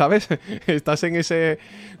equilibrio, ¿sabes? Estás en ese...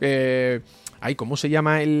 ¿cómo se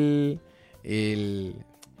llama el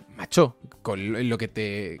macho? Con lo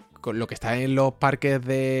que está en los parques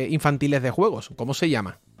infantiles de juegos. ¿Cómo se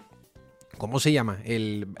llama?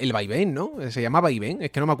 El vaivén, ¿no? Se llama vaivén.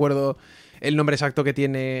 Es que no me acuerdo el nombre exacto que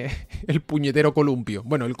tiene el puñetero columpio.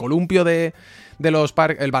 Bueno, el columpio de los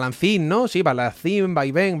parques... El balancín, ¿no? Sí, balancín,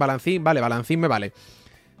 vaivén, balancín. Vale, balancín me vale.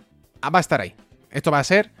 Va a estar ahí. Esto va a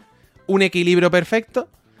ser un equilibrio perfecto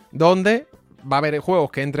donde va a haber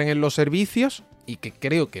juegos que entren en los servicios y que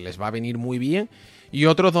creo que les va a venir muy bien, y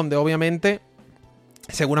otros donde obviamente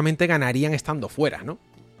seguramente ganarían estando fuera, ¿no?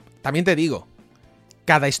 También te digo,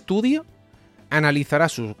 cada estudio analizará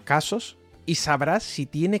sus casos y sabrá si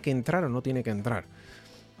tiene que entrar o no tiene que entrar.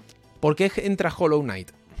 ¿Por qué entra Hollow Knight?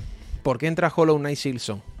 ¿Por qué entra Hollow Knight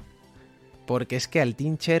Silksong? Porque es que al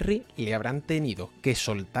Team Cherry le habrán tenido que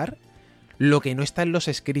soltar lo que no está en los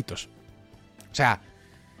escritos. O sea,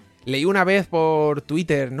 leí una vez por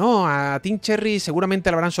Twitter, no, a Team Cherry seguramente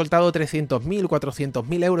le habrán soltado 300.000,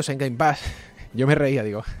 400.000 euros en Game Pass. Yo me reía,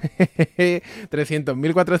 digo,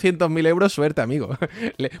 300.000, 400.000 euros, suerte, amigo.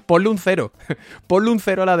 Ponle un cero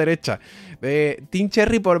a la derecha. Team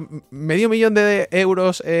Cherry por $500.000 de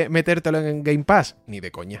euros metértelo en Game Pass. Ni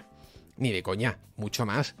de coña, mucho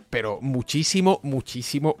más, pero muchísimo,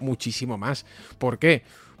 muchísimo, muchísimo más. ¿Por qué?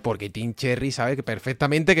 Porque Team Cherry sabe que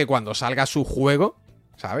perfectamente que cuando salga su juego,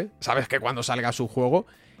 ¿sabes que cuando salga su juego,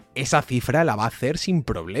 esa cifra la va a hacer sin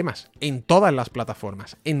problemas, en todas las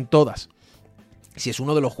plataformas, en todas. Si es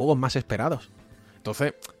uno de los juegos más esperados.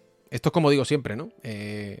 Entonces, esto es como digo siempre, ¿no?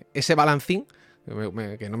 Ese balancín,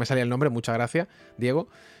 que no me salía el nombre, muchas gracias, Diego,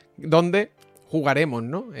 donde jugaremos,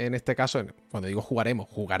 ¿no? En este caso, cuando digo jugaremos,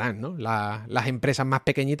 jugarán, ¿no? Las empresas más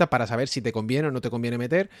pequeñitas para saber si te conviene o no te conviene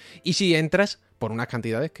meter y si entras por unas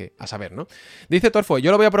cantidades que a saber, ¿no? Dice Torfue,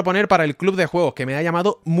 yo lo voy a proponer para el club de juegos, que me ha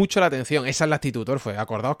llamado mucho la atención. Esa es la actitud, Torfue.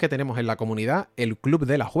 Acordaos que tenemos en la comunidad el Club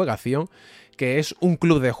de la Juegación, que es un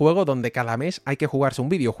club de juego donde cada mes hay que jugarse un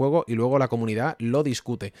videojuego y luego la comunidad lo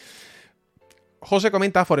discute. José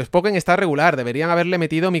comenta, Forspoken está regular, deberían haberle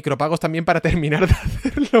metido micropagos también para terminar de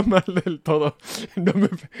hacerlo mal del todo. No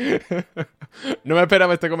me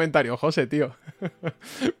esperaba este comentario, José, tío.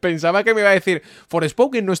 Pensaba que me iba a decir,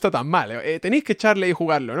 Forspoken no está tan mal, tenéis que echarle y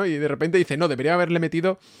jugarlo, ¿no? Y de repente dice, no, debería haberle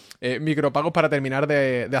metido micropagos para terminar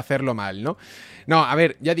de hacerlo mal, ¿no? No, a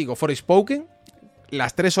ver, ya digo, Forspoken,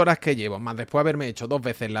 las 3 horas que llevo, más después de haberme hecho 2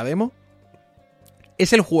 veces la demo,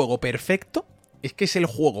 es el juego perfecto. Es que es el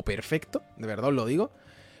juego perfecto, de verdad os lo digo,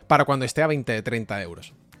 para cuando esté a 20-30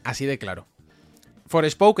 euros. Así de claro.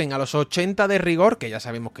 Forspoken a los 80 de rigor, que ya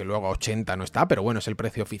sabemos que luego a 80 no está, pero bueno, es el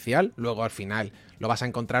precio oficial. Luego al final lo vas a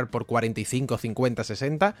encontrar por 45, 50,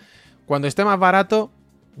 60. Cuando esté más barato,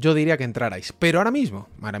 yo diría que entrarais. Pero ahora mismo,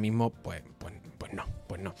 pues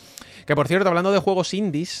no. Que por cierto, hablando de juegos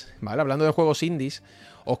indies, ¿vale? Hablando de juegos indies,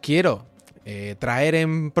 os quiero traer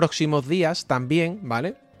en próximos días también,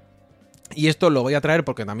 ¿vale? Y esto lo voy a traer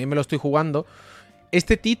porque también me lo estoy jugando.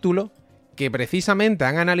 Este título que precisamente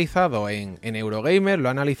han analizado en Eurogamer, lo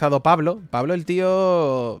ha analizado Pablo. Pablo, el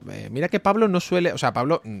tío... mira que Pablo no suele... O sea,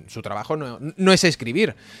 Pablo, su trabajo no es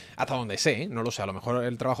escribir. Hasta donde sé, ¿eh? No lo sé. A lo mejor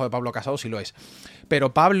el trabajo de Pablo Casado sí lo es.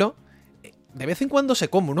 Pero Pablo, de vez en cuando se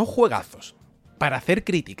come unos juegazos para hacer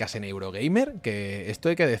críticas en Eurogamer, que esto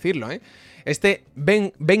hay que decirlo, ¿eh? Este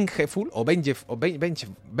Vengeful,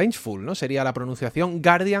 Vengeful, ¿no? Sería la pronunciación,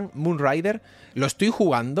 Guardian Moonrider, lo estoy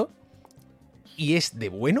jugando y es de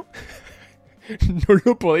bueno. No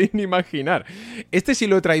lo podéis ni imaginar. Este sí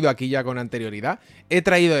lo he traído aquí ya con anterioridad. He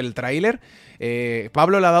traído el tráiler.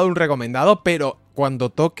 Pablo le ha dado un recomendado, pero cuando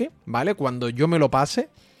toque, ¿vale? Cuando yo me lo pase,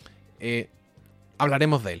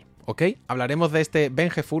 hablaremos de él, ¿ok? Hablaremos de este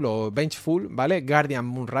Vengeful o Vengeful, ¿vale? Guardian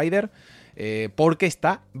Moonrider. Porque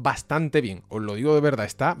está bastante bien. Os lo digo de verdad,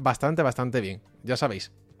 está bastante bien. Ya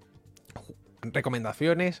sabéis.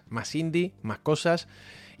 Recomendaciones, más indie, más cosas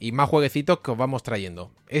y más jueguecitos que os vamos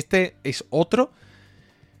trayendo. Este es otro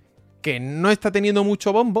que no está teniendo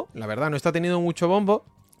mucho bombo, la verdad, no está teniendo mucho bombo,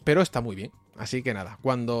 pero está muy bien. Así que nada,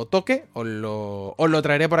 cuando toque os lo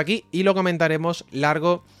traeré por aquí y lo comentaremos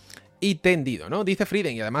largo y tendido, ¿no? Dice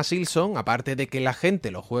Frieden, y además Silson, aparte de que la gente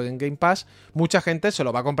lo juegue en Game Pass, mucha gente se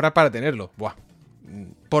lo va a comprar para tenerlo. Buah,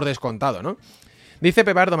 por descontado, ¿no? Dice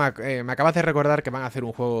Pepardo, me acabas de recordar que van a hacer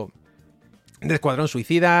un juego de Escuadrón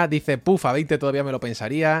Suicida. Dice, puf, a 20 todavía me lo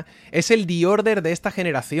pensaría. Es el The Order de esta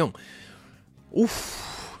generación.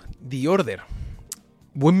 Uf, The Order.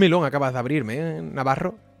 Buen melón acabas de abrirme, ¿eh,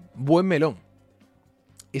 Navarro? Buen melón.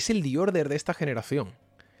 Es el The Order de esta generación.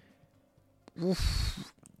 Uf.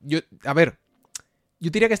 Yo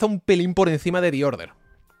diría que está un pelín por encima de The Order,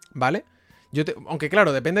 ¿vale? Aunque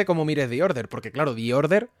claro, depende de cómo mires The Order, porque claro, The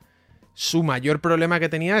Order, su mayor problema que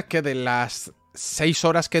tenía es que de las 6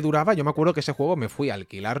 horas que duraba, yo me acuerdo que ese juego me fui a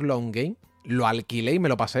alquilarlo a un game, lo alquilé y me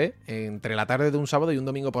lo pasé entre la tarde de un sábado y un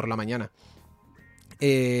domingo por la mañana.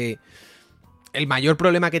 El mayor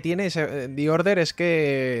problema que tiene The Order es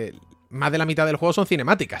que más de la mitad del juego son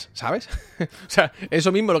cinemáticas, ¿sabes? O sea,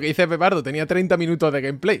 eso mismo lo que dice Pepardo, tenía 30 minutos de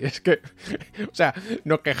gameplay. Es que, o sea,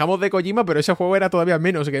 nos quejamos de Kojima, pero ese juego era todavía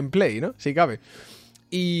menos gameplay, ¿no? Si cabe.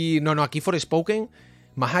 Y no, aquí Forspoken,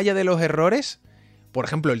 más allá de los errores, por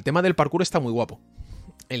ejemplo, el tema del parkour está muy guapo.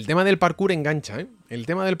 El tema del parkour engancha, ¿eh? El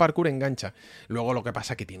tema del parkour engancha. Luego lo que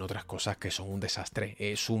pasa es que tiene otras cosas que son un desastre.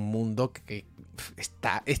 Es un mundo que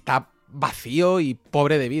está vacío y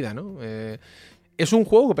pobre de vida, ¿no? Es un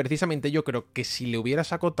juego que precisamente yo creo que si le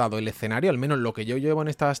hubieras acotado el escenario, al menos lo que yo llevo en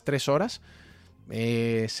estas 3 horas,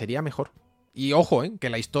 sería mejor. Y ojo,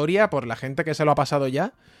 que la historia, por la gente que se lo ha pasado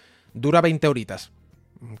ya, dura 20 horitas.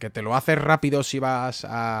 Que te lo haces rápido si vas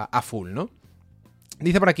a full, ¿no?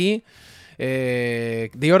 Dice por aquí,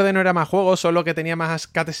 The Order no era más juego, solo que tenía más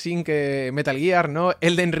cutscene que Metal Gear, ¿no?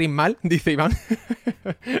 Elden Ring mal, dice Iván.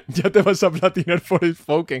 Ya te vas a platinar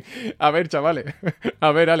Forspoken. A ver, chavales.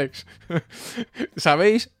 A ver, Alex.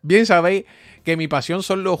 Bien sabéis que mi pasión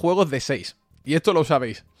son los juegos de 6. Y esto lo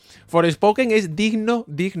sabéis. Forspoken es digno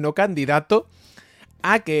candidato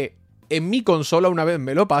a que en mi consola, una vez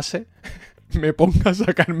me lo pase, me ponga a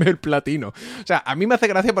sacarme el platino. O sea, a mí me hace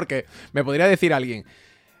gracia porque me podría decir alguien,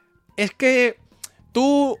 es que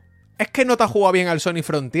tú... Es que no te has jugado bien al Sonic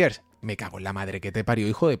Frontiers. me cago en la madre que te parió,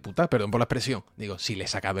 hijo de puta, perdón por la expresión. Digo, si le he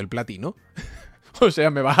sacado el platino. O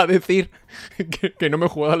sea, me vas a decir que no me he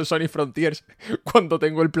jugado a los Sonic Frontiers cuando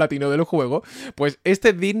tengo el platino del juego. Pues este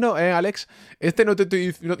es digno, Alex. Este no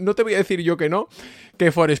te voy a decir yo que no.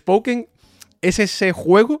 Que Forspoken es ese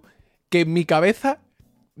juego que en mi cabeza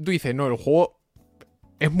tú dices, no, el juego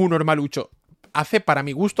es muy normalucho. Para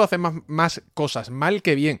mi gusto, hace más cosas mal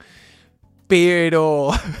que bien.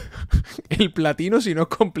 Pero el platino, si no es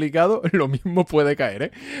complicado, lo mismo puede caer,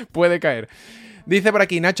 ¿eh? Puede caer. Dice por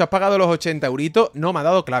aquí, Nacho, ¿has pagado los 80 euritos? No, me ha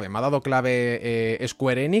dado clave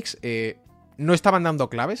Square Enix. No estaban dando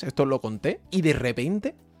claves, esto lo conté. Y de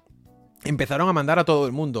repente empezaron a mandar a todo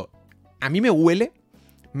el mundo. A mí me huele,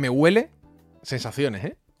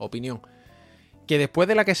 sensaciones, opinión, que después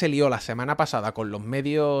de la que se lió la semana pasada con los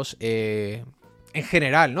medios... en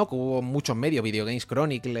general, ¿no? Que hubo muchos medios, Video Games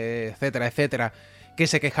Chronicle, etcétera, etcétera, que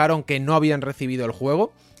se quejaron que no habían recibido el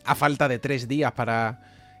juego a falta de 3 días para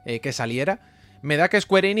que saliera. Me da que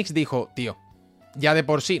Square Enix dijo, tío, ya de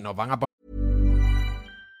por sí nos van a poner...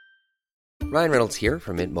 Ryan Reynolds here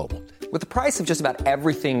from Mint Mobile. With the price of just about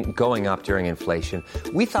everything going up during inflation,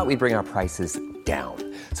 we thought we'd bring our prices down.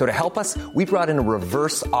 So to help us, we brought in a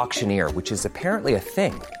reverse auctioneer, which is apparently a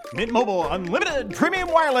thing. Mint Mobile Unlimited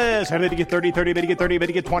Premium Wireless. How to get 30, 30, bit to get 30, bit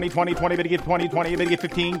to get 20, 20, 20, bit to get 20, 20, bit to get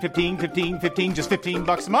 15, 15, 15, 15, just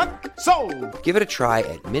 $15 a month? Sold! Give it a try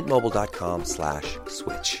at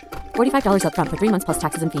mintmobile.com/switch. $45 up front for 3 months plus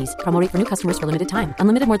taxes and fees. Promo rate for new customers for limited time.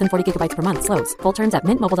 Unlimited more than 40 gigabytes per month. Slows full terms at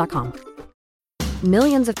mintmobile.com.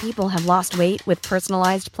 Millions of people have lost weight with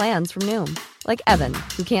personalized plans from Noom. Like Evan,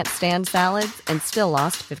 who can't stand salads and still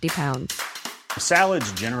lost 50 pounds.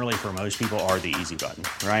 Salads generally for most people are the easy button,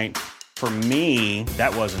 right? For me,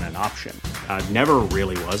 that wasn't an option. I never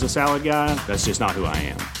really was a salad guy. That's just not who I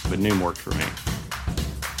am. But Noom worked for me.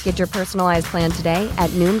 Get your personalized plan today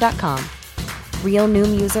at Noom.com. Real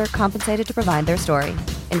Noom user compensated to provide their story.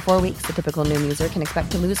 In 4 weeks, the typical Noom user can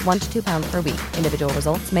expect to lose 1 to 2 pounds per week. Individual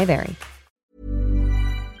results may vary.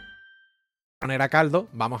 Poner a caldo,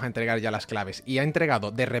 vamos a entregar ya las claves. Y ha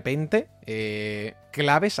entregado de repente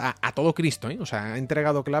claves a todo Cristo, ¿eh? O sea, ha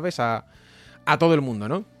entregado claves a todo el mundo,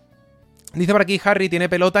 ¿no? Dice por aquí, Harry, tiene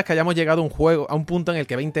pelotas que hayamos llegado a un punto en el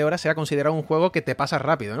que 20 horas sea considerado un juego que te pasa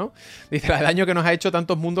rápido, ¿no? Dice, el daño que nos ha hecho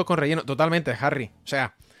tantos mundos con relleno. Totalmente, Harry. O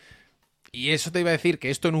sea, y eso te iba a decir,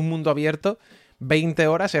 que esto en un mundo abierto, 20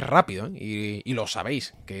 horas es rápido, ¿eh? Y lo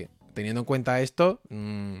sabéis, que... Teniendo en cuenta esto,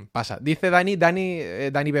 pasa. Dice Dani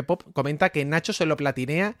Bepop, comenta que Nacho se lo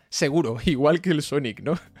platinea seguro, igual que el Sonic,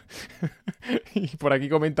 ¿no? Y por aquí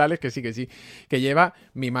comentales que sí, que lleva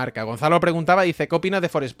mi marca. Gonzalo preguntaba, dice, ¿qué opinas de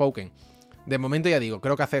Forspoken? De momento ya digo,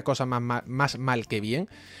 creo que hace cosas más mal que bien,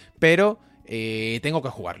 pero tengo que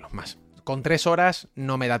jugarlo más. Con 3 horas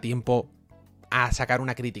no me da tiempo a sacar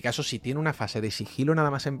una crítica. Eso sí, tiene una fase de sigilo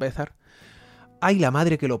nada más empezar. ¡Ay, la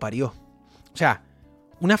madre que lo parió! O sea...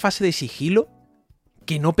 Una fase de sigilo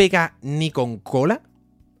que no pega ni con cola.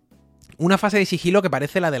 Una fase de sigilo que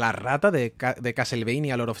parece la de la rata de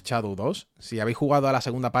Castlevania Lord of Shadow 2. Si habéis jugado a la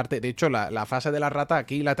segunda parte. De hecho, la fase de la rata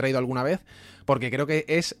aquí la he traído alguna vez. Porque creo que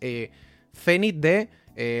es Zenith de...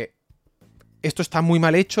 esto está muy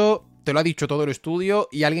mal hecho. Te lo ha dicho todo el estudio.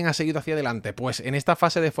 Y alguien ha seguido hacia adelante. Pues en esta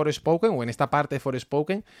fase de Forspoken, o en esta parte de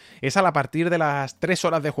Forspoken, es a partir de las 3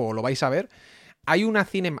 horas de juego. Lo vais a ver. Hay una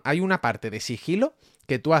parte de sigilo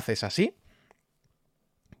que tú haces así,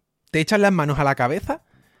 te echas las manos a la cabeza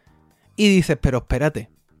y dices, pero espérate,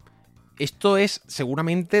 esto es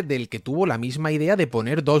seguramente del que tuvo la misma idea de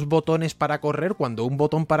poner 2 botones para correr cuando un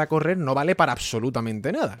botón para correr no vale para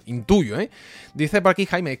absolutamente nada. Intuyo, ¿eh? Dice por aquí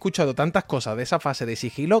Jaime, he escuchado tantas cosas de esa fase de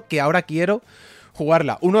sigilo que ahora quiero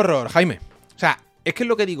jugarla. Un horror, Jaime. O sea, es que es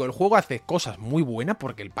lo que digo, el juego hace cosas muy buenas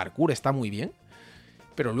porque el parkour está muy bien,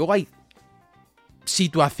 pero luego hay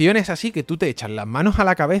situaciones así que tú te echas las manos a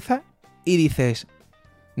la cabeza y dices,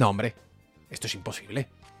 no hombre, esto es imposible.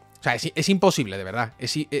 O sea, es imposible, de verdad.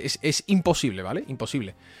 Es imposible, ¿vale?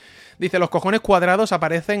 Imposible. Dice, los cojones cuadrados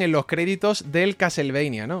aparecen en los créditos del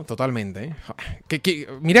Castlevania, ¿no? Totalmente, ¿eh?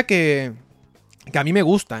 Mira que a mí me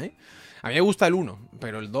gusta, ¿eh? A mí me gusta el 1,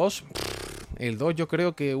 pero el 2... El 2 yo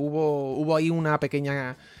creo que hubo ahí una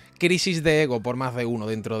pequeña... crisis de ego por más de uno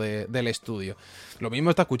dentro del estudio. Lo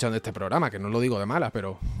mismo está escuchando este programa, que no lo digo de malas,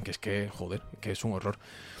 pero que es que, joder, que es un horror.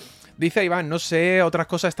 Dice Iván, no sé, otras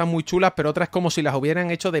cosas están muy chulas, pero otras como si las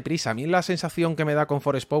hubieran hecho deprisa. A mí la sensación que me da con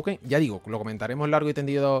Forspoken, ya digo, lo comentaremos largo y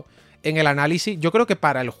tendido en el análisis. Yo creo que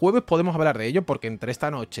para el jueves podemos hablar de ello, porque entre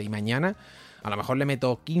esta noche y mañana a lo mejor le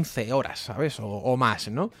meto 15 horas, ¿sabes? O más,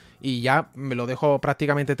 ¿no? Y ya me lo dejo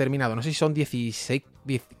prácticamente terminado. No sé si son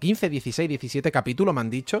 15, 16, 17 capítulos, me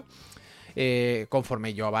han dicho.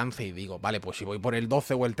 conforme yo avance y digo, vale, pues si voy por el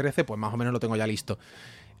 12 o el 13, pues más o menos lo tengo ya listo.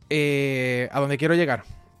 ¿A dónde quiero llegar?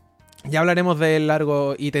 Ya hablaremos del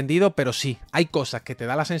largo y tendido, pero sí, hay cosas que te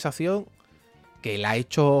da la sensación que la ha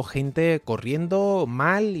hecho gente corriendo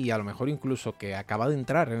mal y a lo mejor incluso que acaba de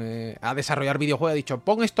entrar a desarrollar videojuegos y ha dicho,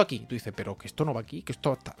 pon esto aquí. Tú dices, pero que esto no va aquí, que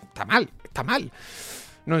esto está mal.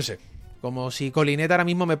 No sé, como si Colinet ahora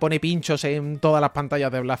mismo me pone pinchos en todas las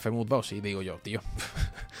pantallas de Blasphemous 2 y digo yo, tío,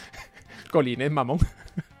 Colinet, mamón.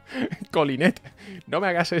 Colinet, no me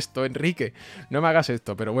hagas esto, Enrique, no me hagas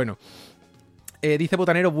esto, pero bueno. Dice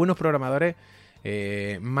Butanero, buenos programadores,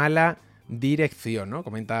 mala dirección, ¿no?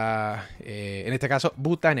 Comenta, en este caso,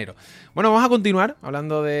 Butanero. Bueno, vamos a continuar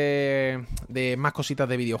hablando de más cositas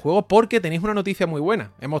de videojuegos porque tenéis una noticia muy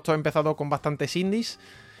buena. Hemos empezado con bastantes indies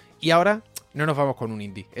y ahora no nos vamos con un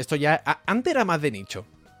indie. Esto ya, antes era más de nicho.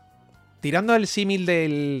 Tirando al símil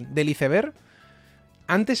del iceberg,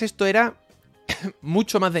 antes esto era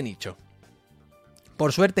mucho más de nicho.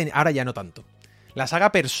 Por suerte, ahora ya no tanto. La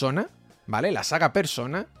saga Persona, ¿vale? La saga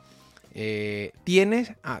Persona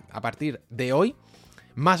tienes, a partir de hoy,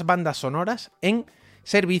 más bandas sonoras en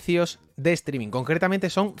servicios de streaming. Concretamente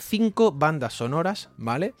son 5 bandas sonoras,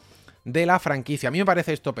 ¿vale? De la franquicia. A mí me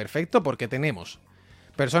parece esto perfecto porque tenemos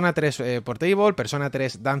Persona 3 Portable, Persona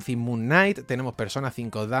 3 Dancing Moon Knight, tenemos Persona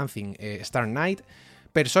 5 Dancing Star Knight,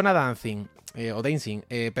 Persona Dancing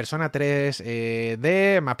Persona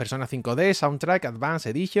 3D más Persona 5D Soundtrack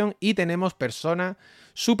Advanced Edition y tenemos Persona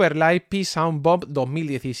Super Live P-Sound Bomb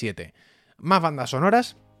 2017. Más bandas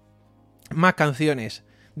sonoras, más canciones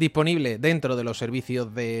disponibles dentro de los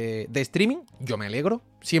servicios de streaming. Yo me alegro,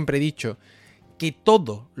 siempre he dicho que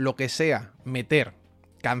todo lo que sea meter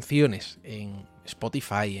canciones en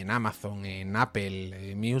Spotify, en Amazon, en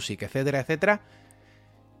Apple Music, etcétera, etcétera,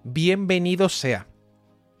 bienvenido sea.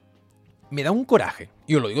 Me da un coraje,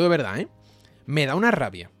 y os lo digo de verdad, me da una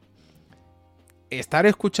rabia estar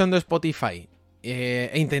escuchando Spotify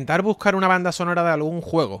e intentar buscar una banda sonora de algún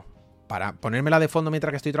juego para ponérmela de fondo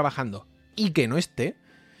mientras que estoy trabajando y que no esté.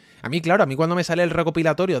 A mí, claro, cuando me sale el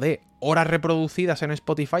recopilatorio de horas reproducidas en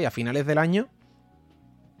Spotify a finales del año,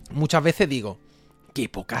 muchas veces digo, qué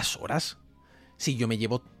pocas horas, si yo me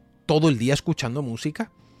llevo todo el día escuchando música.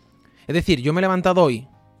 Es decir, yo me he levantado hoy,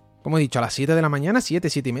 como he dicho, a las 7 de la mañana, 7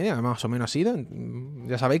 y media, más o menos ha sido.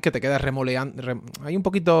 Ya sabéis que te quedas remoleando, hay un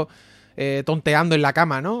poquito tonteando en la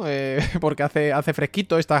cama, ¿no? Porque hace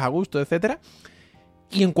fresquito, estás a gusto, etcétera.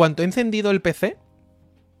 Y en cuanto he encendido el PC,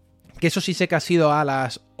 que eso sí sé que ha sido a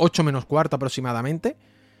las 8 menos cuarto aproximadamente,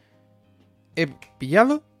 he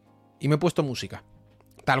pillado y me he puesto música.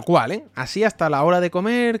 Tal cual, así hasta la hora de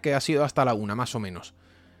comer, que ha sido hasta la 1, más o menos.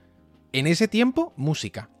 En ese tiempo,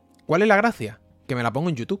 música. ¿Cuál es la gracia? Que me la pongo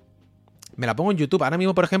en YouTube. Ahora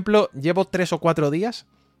mismo, por ejemplo, llevo 3 o 4 días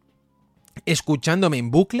escuchándome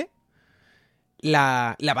en bucle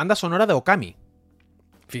la banda sonora de Okami.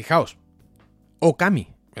 Fijaos.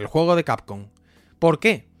 Okami, el juego de Capcom. ¿Por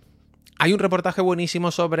qué? Hay un reportaje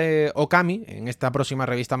buenísimo sobre Okami en esta próxima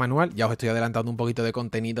revista manual. Ya os estoy adelantando un poquito de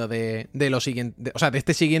contenido de lo siguiente, de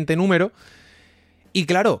este siguiente número. Y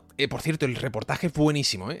claro, por cierto, el reportaje es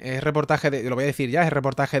buenísimo, Es reportaje lo voy a decir ya, es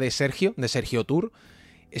reportaje de Sergio Tour.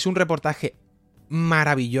 Es un reportaje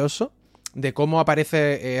maravilloso de cómo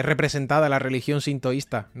aparece representada la religión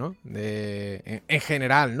sintoísta, ¿no? En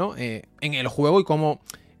general, ¿no? En el juego y cómo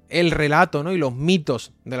el relato, ¿no? Y los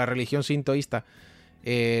mitos de la religión sintoísta,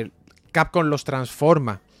 Capcom los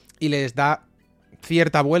transforma y les da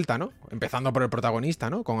cierta vuelta, ¿no? Empezando por el protagonista,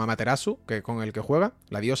 ¿no? Con Amaterasu, con el que juega,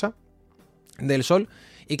 la diosa del sol.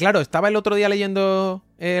 Y claro, estaba el otro día leyendo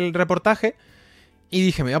el reportaje y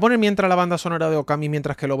dije, me voy a poner mientras la banda sonora de Okami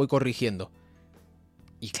mientras que lo voy corrigiendo.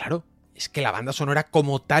 Y claro, es que la banda sonora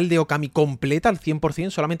como tal de Okami completa al 100%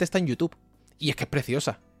 solamente está en YouTube. Y es que es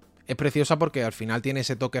preciosa. Es preciosa porque al final tiene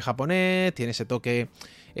ese toque japonés, tiene ese toque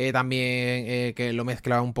también que lo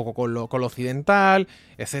mezcla un poco con lo occidental,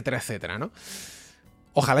 etcétera, etcétera, ¿no?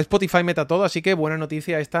 Ojalá Spotify meta todo, así que buena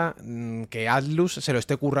noticia esta, que Atlus se lo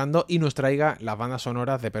esté currando y nos traiga las bandas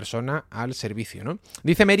sonoras de Persona al servicio, ¿no?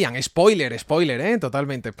 Dice Merian, spoiler,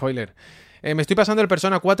 totalmente spoiler. Me estoy pasando el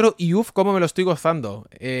Persona 4 y cómo me lo estoy gozando.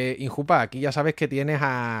 Injupa, aquí ya sabes que tienes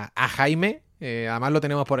a Jaime, además lo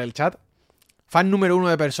tenemos por el chat, fan número 1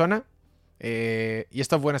 de Persona, y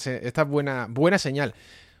esto es buena señal.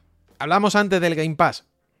 Hablamos antes del Game Pass,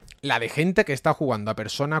 la de gente que está jugando a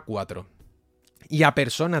Persona 4 y a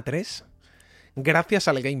Persona 3 gracias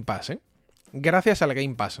al Game Pass, Gracias al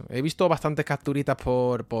Game Pass. He visto bastantes capturitas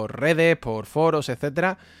por redes, por foros,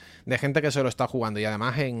 etcétera, de gente que se lo está jugando y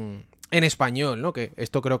además en español, ¿no? Que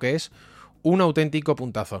esto creo que es Un auténtico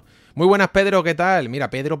puntazo. Muy buenas, Pedro, ¿qué tal? Mira,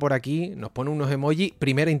 Pedro por aquí nos pone unos emojis,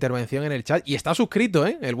 primera intervención en el chat y está suscrito,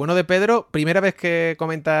 ¿eh? El bueno de Pedro, primera vez que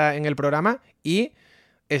comenta en el programa y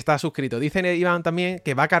está suscrito. Dicen Iván también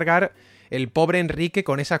que va a cargar el pobre Enrique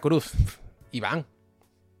con esa cruz. Iván,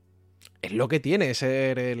 es lo que tiene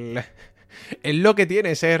ser es lo que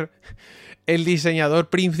tiene ser el diseñador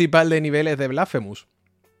principal de niveles de Blasphemous.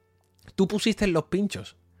 Tú pusiste los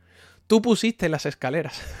pinchos, tú pusiste las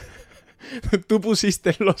escaleras. Tú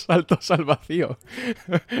pusiste los saltos al vacío.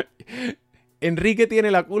 Enrique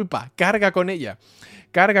tiene la culpa. Carga con ella,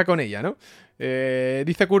 ¿no?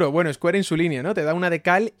 Dice Kuro, bueno, Square en su línea, ¿no? Te da una de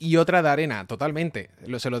cal y otra de arena, totalmente.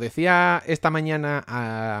 Se lo decía esta mañana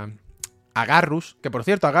a Garrus, que por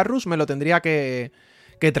cierto, a Garrus me lo tendría que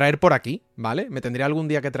traer por aquí, ¿vale? Me tendría algún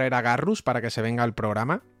día que traer a Garrus para que se venga al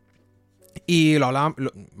programa. Y se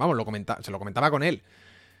lo comentaba con él.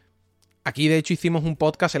 Aquí, de hecho, hicimos un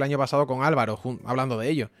podcast el año pasado con Álvaro, hablando de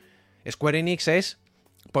ello. Square Enix es,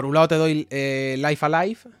 por un lado te doy Life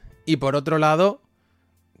Alive, y por otro lado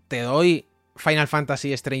te doy Final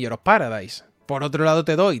Fantasy Stranger of Paradise. Por otro lado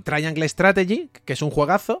te doy Triangle Strategy, que es un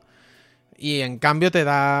juegazo, y en cambio te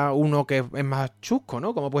da uno que es más chusco,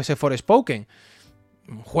 ¿no? Como puede ser Forspoken.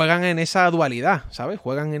 Juegan en esa dualidad, ¿sabes?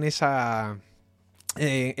 Juegan en esa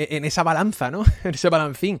balanza, ¿no? En ese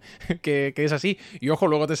balancín que es así. Y ojo,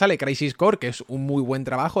 luego te sale Crisis Core, que es un muy buen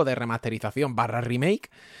trabajo de remasterización / remake.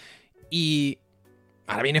 Y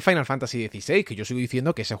ahora viene Final Fantasy XVI, que yo sigo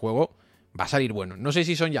diciendo que ese juego va a salir bueno. No sé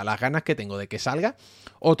si son ya las ganas que tengo de que salga,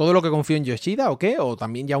 o todo lo que confío en Yoshida, o qué, o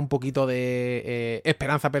también ya un poquito de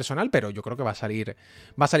esperanza personal, pero yo creo que va a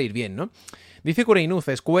salir bien, ¿no? Dice Kureinuz,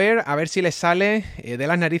 Square, a ver si les sale de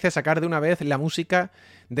las narices sacar de una vez la música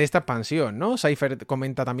de esta expansión, ¿no? Cypher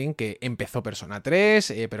comenta también que empezó Persona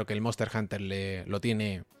 3, pero que el Monster Hunter lo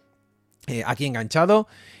tiene aquí enganchado.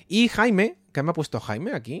 Y Jaime, ¿qué me ha puesto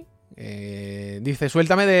Jaime aquí? Dice,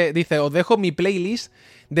 dice, os dejo mi playlist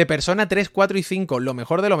de Persona 3, 4 y 5, lo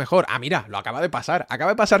mejor de lo mejor. Ah, mira, lo acaba de pasar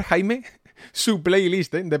Jaime su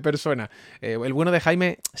playlist de Persona. El bueno de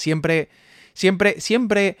Jaime siempre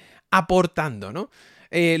aportando, ¿no?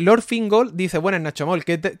 Lord Fingol dice, buenas Nachomol,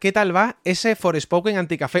 ¿qué tal va ese Forspoken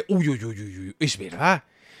anticafé? Uy, es verdad,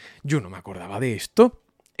 yo no me acordaba de esto.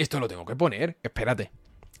 Esto lo tengo que poner, espérate,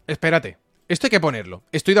 esto hay que ponerlo,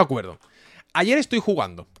 estoy de acuerdo. Ayer estoy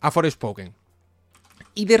jugando a Forspoken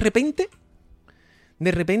y de repente,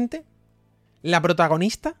 la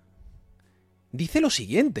protagonista dice lo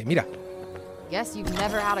siguiente, mira. Guess you've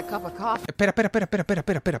never had a cup of coffee.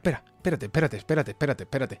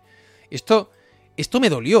 Espérate. Esto me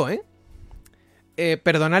dolió, ¿eh?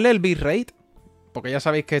 Perdonadle el bitrate, porque ya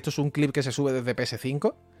sabéis que esto es un clip que se sube desde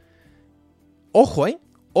PS5. Ojo, ¿eh?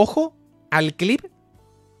 Ojo al clip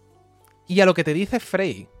y a lo que te dice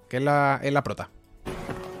Frey, que es la prota.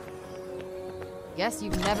 Guess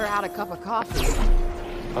you've never had a cup of coffee.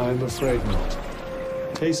 I'm afraid not.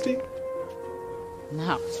 Tasty?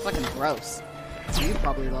 No, it's fucking gross. You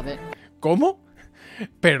probably love it. ¿Cómo?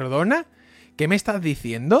 ¿Perdona? ¿Qué me estás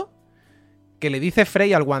diciendo? Que le dice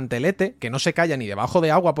Frey al guantelete, que no se calla ni debajo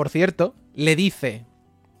de agua, por cierto, le dice,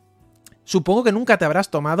 supongo que nunca te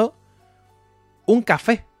habrás tomado un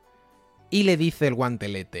café. Y le dice el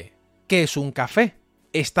guantelete, ¿qué es un café?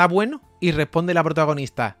 ¿Está bueno? Y responde la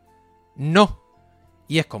protagonista, no.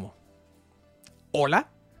 Y es como,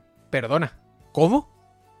 ¿hola? Perdona, ¿cómo?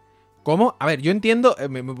 A ver, yo entiendo,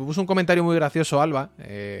 me puso un comentario muy gracioso Alba,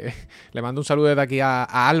 le mando un saludo desde aquí a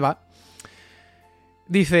Alba.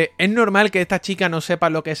 Dice, es normal que esta chica no sepa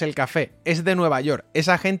lo que es el café, es de Nueva York,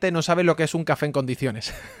 esa gente no sabe lo que es un café en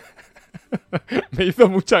condiciones. Me hizo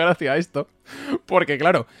mucha gracia esto, porque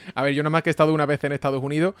claro, a ver, yo nada más que he estado una vez en Estados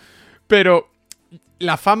Unidos, pero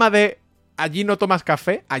la fama de allí no tomas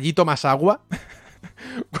café, allí tomas agua.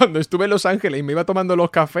 Cuando estuve en Los Ángeles y me iba tomando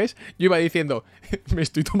los cafés, yo iba diciendo, me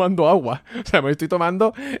estoy tomando agua, o sea, me estoy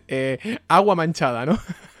tomando agua manchada, ¿no?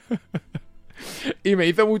 Y me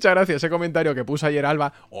hizo mucha gracia ese comentario que puso ayer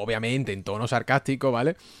Alba, obviamente en tono sarcástico,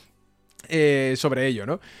 ¿vale? Sobre ello,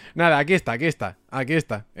 ¿no? Nada, aquí está.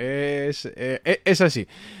 Es así.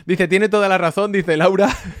 Dice, tiene toda la razón, dice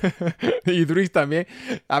Laura. Y Druis también.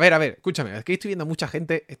 A ver, escúchame, aquí estoy viendo mucha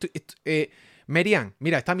gente. Miriam,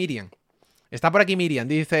 mira, está Miriam. Está por aquí Miriam,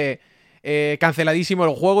 dice, canceladísimo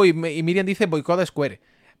el juego, y Miriam dice boicot a Square.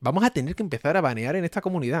 Vamos a tener que empezar a banear en esta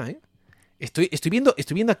comunidad, ¿eh? Estoy viendo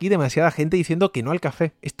aquí demasiada gente diciendo que no al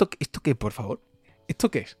café. ¿Esto qué, por favor?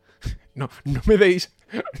 ¿Esto qué es? No me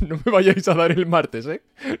vayáis a dar el martes, ¿eh?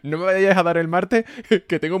 No me vayáis a dar el martes,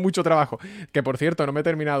 que tengo mucho trabajo. Que por cierto, no me he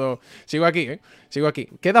terminado. Sigo aquí, ¿eh?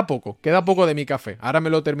 Queda poco de mi café. Ahora me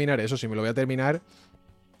lo terminaré, eso sí, me lo voy a terminar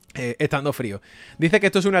estando frío. Dice que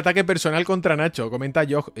esto es un ataque personal contra Nacho. Comenta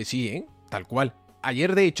yo. Sí, tal cual.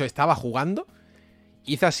 Ayer, de hecho, estaba jugando.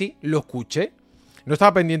 Hice así, lo escuché. No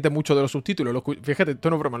estaba pendiente mucho de los subtítulos. Fíjate, esto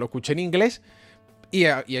no es broma, lo escuché en inglés. Y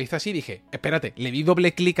hice así, dije, espérate, le di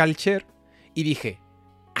doble clic al share y dije,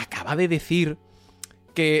 acaba de decir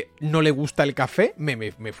que no le gusta el café.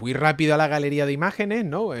 Me fui rápido a la galería de imágenes,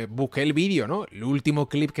 ¿no? Busqué el vídeo, ¿no? El último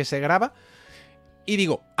clip que se graba. Y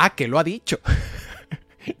digo, que lo ha dicho.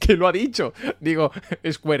 Que lo ha dicho. Digo,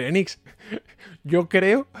 Square Enix, yo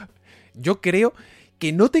creo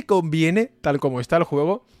que no te conviene, tal como está el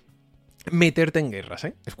juego, meterte en guerras,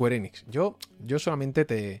 Square Enix. Yo solamente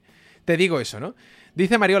te digo eso, ¿no?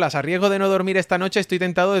 Dice Mariolas, a riesgo de no dormir esta noche estoy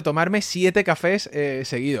tentado de tomarme 7 cafés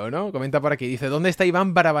seguidos, ¿no? Comenta por aquí, dice, ¿dónde está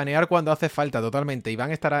Iván para banear cuando hace falta? Totalmente,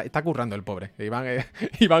 Iván está currando el pobre.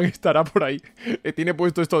 Iván estará por ahí. Tiene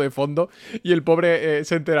puesto esto de fondo y el pobre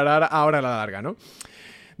se enterará ahora a la larga, ¿no?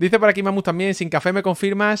 Dice por aquí Mamus también, sin café me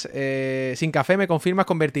confirmas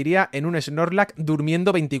convertiría en un Snorlax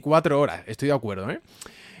durmiendo 24 horas. Estoy de acuerdo,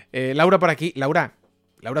 Laura por aquí. Laura,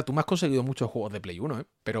 tú me has conseguido muchos juegos de Play 1,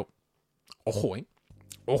 pero ojo,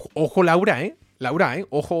 Ojo, Laura, Laura,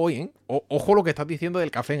 ojo hoy, Ojo lo que estás diciendo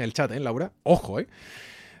del café en el chat, Laura. Ojo,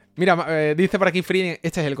 Mira, dice por aquí Free,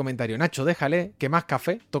 este es el comentario. Nacho, déjale que más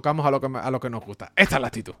café tocamos a lo que nos gusta. Esta es la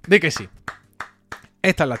actitud. De que sí.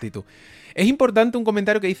 Esta es la actitud. Es importante un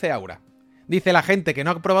comentario que dice Aura. Dice la gente que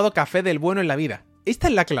no ha probado café del bueno en la vida. Esta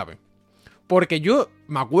es la clave. Porque yo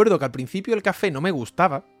me acuerdo que al principio el café no me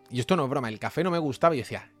gustaba. Y esto no es broma, el café no me gustaba. Y yo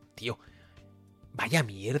decía, tío, vaya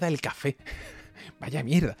mierda el café. Vaya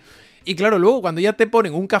mierda. Y claro, luego cuando ya te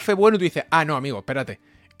ponen un café bueno, tú dices, no, amigo, espérate.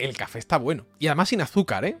 El café está bueno. Y además sin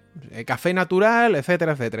azúcar, café natural,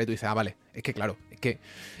 etcétera, etcétera. Y tú dices, vale. Es que claro, es que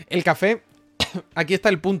el café... Aquí está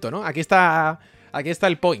el punto, ¿no? Aquí está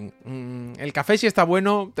el point. El café, si está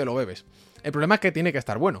bueno, te lo bebes. El problema es que tiene que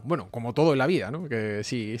estar bueno. Bueno, como todo en la vida, ¿no? Que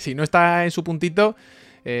si no está en su puntito,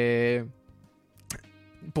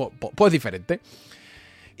 pues diferente.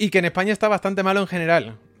 Y que en España está bastante malo en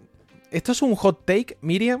general. Esto es un hot take,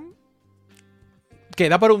 Miriam, que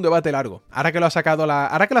da para un debate largo. Ahora que lo ha sacado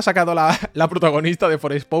la protagonista de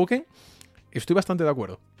Forspoken, estoy bastante de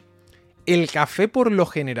acuerdo. El café, por lo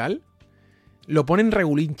general, lo ponen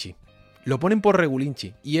regulinchi. Lo ponen por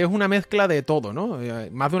regulinchi. Y es una mezcla de todo, ¿no?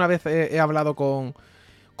 Más de una vez he hablado con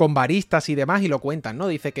baristas y demás y lo cuentan, ¿no?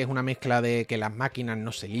 Dice que es una mezcla de que las máquinas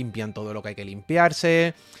no se limpian todo lo que hay que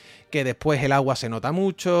limpiarse, que después el agua se nota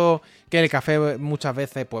mucho, que el café muchas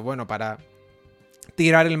veces, pues bueno, para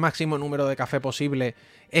tirar el máximo número de café posible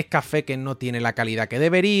es café que no tiene la calidad que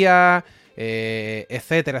debería,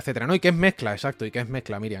 etcétera, etcétera, ¿no? Y que es mezcla, exacto, y que es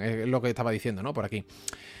mezcla, Miriam, es lo que estaba diciendo, ¿no? Por aquí.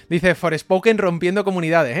 Dice, Forspoken rompiendo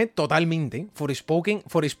comunidades, totalmente.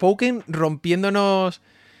 Forspoken rompiéndonos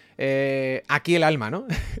aquí el alma, ¿no?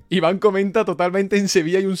 Iván comenta totalmente, en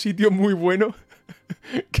Sevilla hay un sitio muy bueno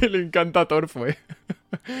que le encanta a Torfue.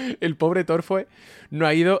 El pobre Torfue no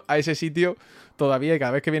ha ido a ese sitio todavía y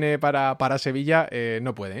cada vez que viene para Sevilla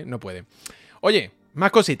no puede. Oye,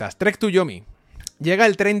 más cositas. Trek to Yomi llega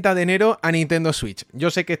el 30 de enero a Nintendo Switch.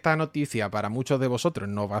 Yo sé que esta noticia para muchos de vosotros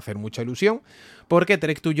no va a hacer mucha ilusión porque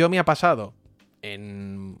Trek to Yomi ha pasado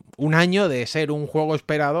en un año de ser un juego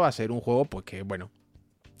esperado a ser un juego pues que, bueno,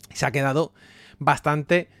 se ha quedado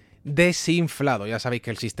bastante desinflado. Ya sabéis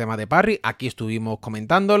que el sistema de parry, aquí estuvimos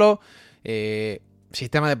comentándolo,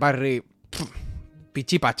 sistema de parry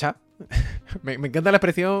pichipacha. me encanta la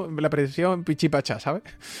expresión pichipacha, ¿sabes?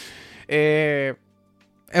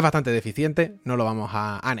 Es bastante deficiente, no lo vamos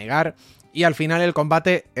a negar. Y al final el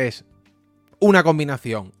combate es una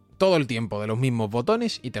combinación todo el tiempo de los mismos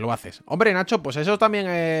botones y te lo haces. Hombre, Nacho, pues eso también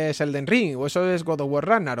es Elden Ring, o eso es God of War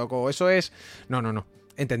Ragnarok, o eso es... No,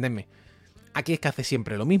 entendedme. Aquí es que haces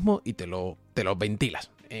siempre lo mismo y te lo ventilas.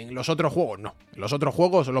 En los otros juegos no. En los otros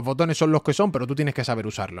juegos los botones son los que son, pero tú tienes que saber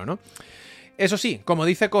usarlo, ¿no? Eso sí, como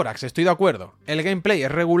dice Corax, estoy de acuerdo. El gameplay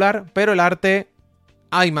es regular, pero el arte...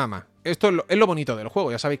 ¡Ay, mama! Esto es lo bonito del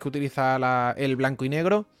juego. Ya sabéis que utiliza el blanco y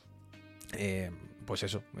negro. Pues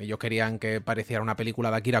eso. Ellos querían que pareciera una película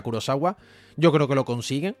de Akira Kurosawa. Yo creo que lo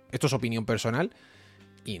consiguen. Esto es opinión personal.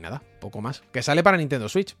 Y nada, poco más. Que sale para Nintendo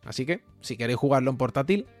Switch. Así que, si queréis jugarlo en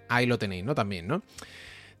portátil, ahí lo tenéis, ¿no? También, ¿no?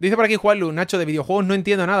 Dice por aquí Juanlu, Nacho, de videojuegos no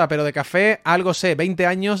entiendo nada, pero de café algo sé. 20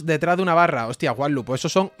 años detrás de una barra. Hostia, Juanlu, pues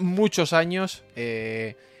esos son muchos años...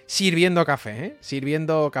 sirviendo café,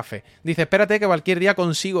 Sirviendo café. Dice, espérate que cualquier día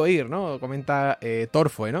consigo ir, ¿no? Comenta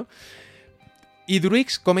Torfue, ¿no? Y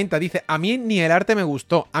Druix comenta, dice, a mí ni el arte me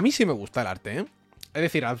gustó. A mí sí me gusta el arte, Es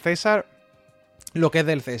decir, al César, lo que es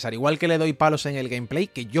del César. Igual que le doy palos en el gameplay,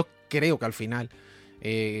 que yo creo que al final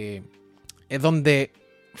es donde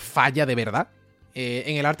falla de verdad.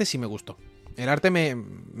 En el arte sí me gustó. El arte me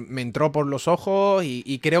entró por los ojos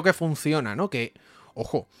y creo que funciona, ¿no? Que,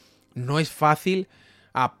 ojo, no es fácil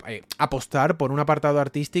apostar por un apartado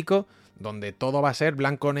artístico donde todo va a ser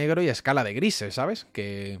blanco-negro y a escala de grises, ¿sabes?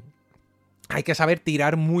 Que hay que saber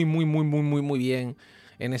tirar muy bien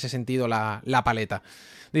en ese sentido la paleta.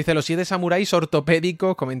 Dice, los 7 samuráis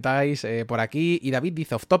ortopédicos, comentáis por aquí. Y David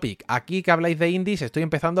dice, off topic, aquí que habláis de indies, estoy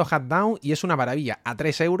empezando Hat Down y es una maravilla. A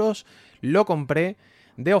 3 euros lo compré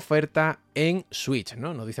de oferta en Switch,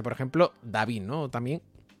 ¿no? Nos dice, por ejemplo, David, ¿no? También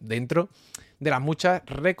dentro de las muchas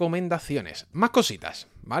recomendaciones. Más cositas,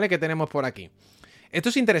 ¿vale? Que tenemos por aquí. Esto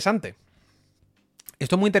es interesante.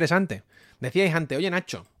 Esto es muy interesante. Decíais antes, oye,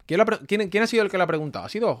 Nacho, ¿quién ha sido el que lo ha preguntado? ¿Ha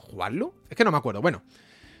sido Juanlu? Es que no me acuerdo. Bueno,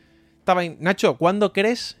 estaba ahí, Nacho, ¿cuándo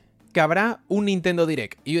crees que habrá un Nintendo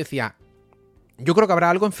Direct? Y yo decía, yo creo que habrá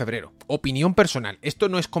algo en febrero. Opinión personal. Esto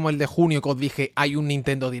no es como el de junio que os dije, hay un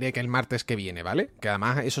Nintendo Direct el martes que viene, ¿vale? Que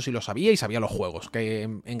además eso sí lo sabía y sabía los juegos, que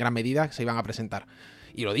en gran medida se iban a presentar.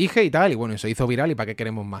 Y lo dije y tal, y bueno, se hizo viral y ¿para qué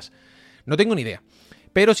queremos más? No tengo ni idea.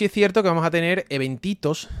 Pero sí es cierto que vamos a tener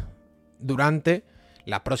eventitos durante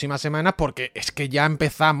las próximas semanas porque es que ya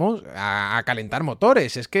empezamos a calentar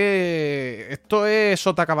motores. Es que esto es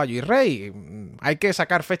sota, caballo y rey. Hay que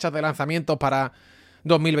sacar fechas de lanzamiento para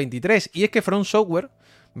 2023. Y es que From Software,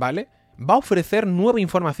 ¿vale?, va a ofrecer nueva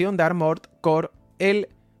información de Armored Core el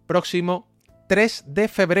próximo 3 de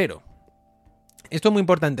febrero. Esto es muy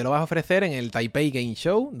importante, lo vas a ofrecer en el Taipei Game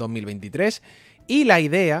Show 2023. Y la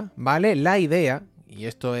idea, ¿vale? La idea, y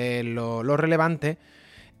esto es lo relevante,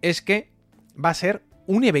 es que va a ser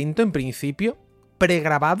un evento en principio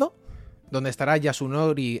pregrabado, donde estará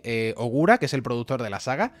Yasunori Ogura, que es el productor de la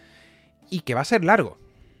saga, y que va a ser largo.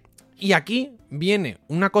 Y aquí viene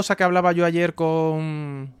una cosa que hablaba yo ayer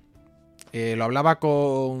con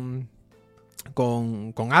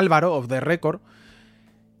Álvaro, of the Record,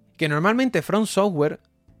 que normalmente From Software,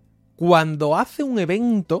 cuando hace un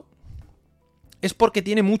evento, es porque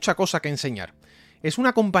tiene mucha cosa que enseñar. Es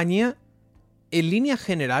una compañía, en líneas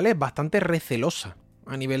generales, bastante recelosa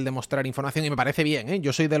a nivel de mostrar información, y me parece bien, ¿eh?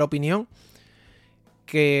 Yo soy de la opinión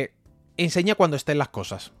que enseña cuando estén las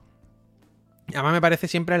cosas. Además me parece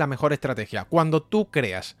siempre la mejor estrategia. Cuando tú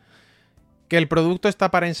creas que el producto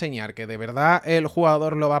está para enseñar, que de verdad el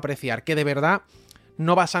jugador lo va a apreciar, que de verdad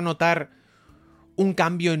no vas a notar un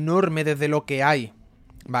cambio enorme desde lo que hay,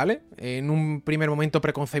 ¿vale?, en un primer momento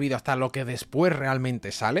preconcebido hasta lo que después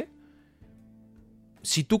realmente sale.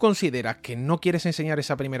 Si tú consideras que no quieres enseñar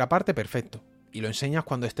esa primera parte, perfecto. Y lo enseñas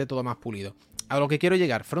cuando esté todo más pulido. A lo que quiero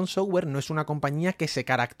llegar, From Software no es una compañía que se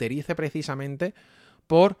caracterice precisamente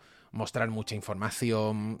por mostrar mucha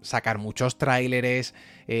información, sacar muchos tráileres,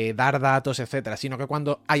 dar datos, etcétera, sino que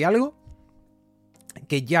cuando hay algo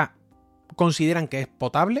que ya consideran que es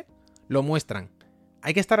potable, lo muestran.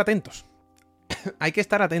 Hay que estar atentos. Hay que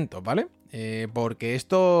estar atentos, ¿vale? Porque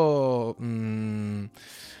esto...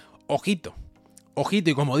 ojito. Ojito,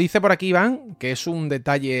 y como dice por aquí Iván, que es un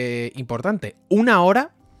detalle importante, 1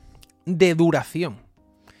 hora de duración.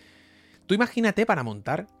 Tú imagínate para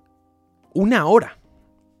montar 1 hora.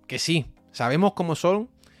 Que sí, sabemos cómo son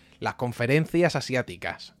las conferencias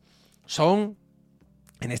asiáticas. Son,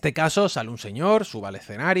 en este caso, sale un señor, sube al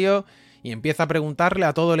escenario y empieza a preguntarle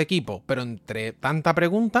a todo el equipo. Pero entre tanta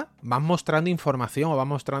pregunta, van mostrando información o van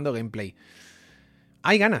mostrando gameplay.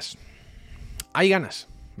 Hay ganas,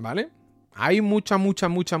 ¿vale? Hay muchas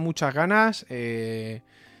ganas de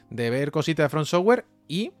ver cositas de From Software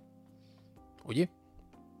y... Oye,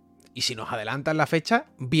 y si nos adelantan la fecha,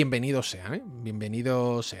 bienvenido sea, ¿eh?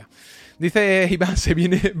 Bienvenido sea. Dice Iván, se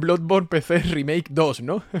viene Bloodborne PC Remake 2,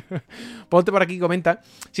 ¿no? Ponte por aquí y comenta.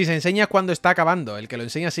 Si se enseña cuando está acabando, el que lo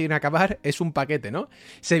enseña sin acabar es un paquete, ¿no?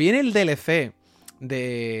 Se viene el DLC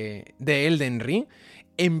de Elden Ring.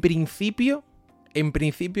 En principio,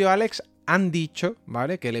 Alex, han dicho,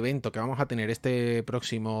 ¿vale?, que el evento que vamos a tener este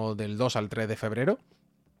próximo del 2 al 3 de febrero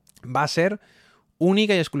va a ser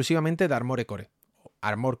única y exclusivamente de Armored Core,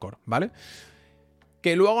 ¿vale?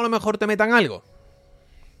 Que luego a lo mejor te metan algo.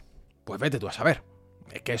 Pues vete tú a saber.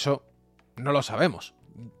 Es que eso no lo sabemos.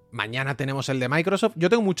 Mañana tenemos el de Microsoft. Yo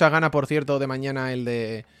tengo muchas ganas, por cierto, de mañana el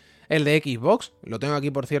de Xbox. Lo tengo aquí,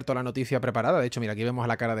 por cierto, la noticia preparada. De hecho, mira, aquí vemos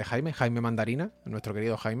la cara de Jaime Mandarina, nuestro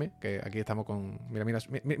querido Jaime, que aquí estamos con...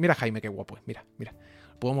 Mira Jaime, qué guapo es. Mira.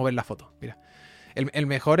 Puedo mover la foto, mira. El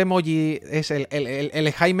mejor emoji es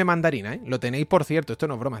el Jaime Mandarina, ¿eh? Lo tenéis, por cierto, esto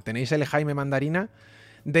no es broma. Tenéis el Jaime Mandarina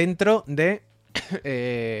dentro de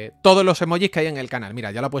todos los emojis que hay en el canal.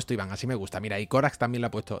 Mira, ya lo ha puesto Iván, así me gusta. Mira, y Corax también lo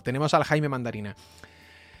ha puesto. Tenemos al Jaime Mandarina.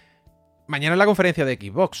 Mañana es la conferencia de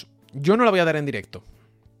Xbox. Yo no la voy a dar en directo.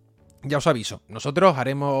 ya os aviso, nosotros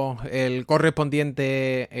haremos el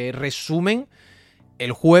correspondiente resumen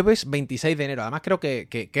el jueves 26 de enero. Además creo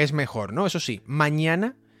que es mejor, ¿no? Eso sí,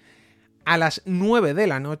 mañana a las 9 de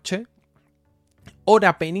la noche,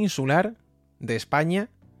 hora peninsular de España,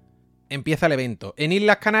 empieza el evento. En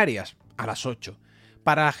Islas Canarias, a las 8.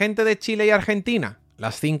 Para la gente de Chile y Argentina,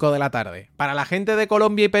 las 5 de la tarde. Para la gente de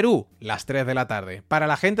Colombia y Perú, las 3 de la tarde. Para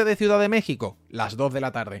la gente de Ciudad de México, las 2 de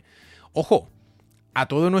la tarde. Ojo, a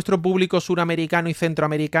todo nuestro público suramericano y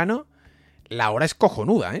centroamericano, la hora es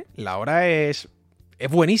cojonuda, ¿eh? La hora es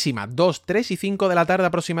buenísima. 2, 3 y 5 de la tarde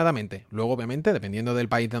aproximadamente. Luego, obviamente, dependiendo del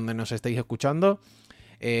país donde nos estéis escuchando,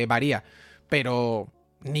 varía. Pero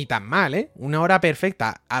ni tan mal, ¿eh? Una hora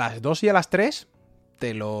perfecta. A las 2 y a las 3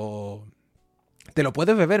 te lo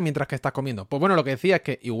puedes beber mientras que estás comiendo. Pues bueno, lo que decía es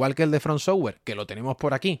que, igual que el de From Software, que lo tenemos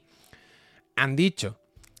por aquí, han dicho,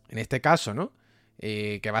 en este caso, ¿no?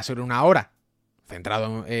 Que va a ser una hora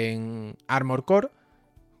centrado en Armored Core.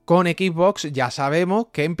 Con Xbox ya sabemos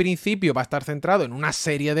que en principio va a estar centrado en una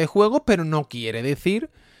serie de juegos, pero no quiere decir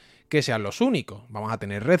que sean los únicos. Vamos a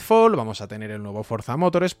tener Redfall, vamos a tener el nuevo Forza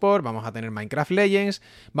Motorsport, vamos a tener Minecraft Legends,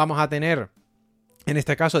 vamos a tener, en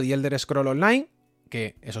este caso, The Elder Scrolls Online,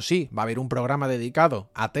 que eso sí, va a haber un programa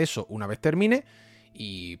dedicado a Teso una vez termine,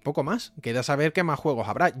 y poco más. Queda saber qué más juegos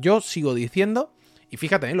habrá. Yo sigo diciendo, y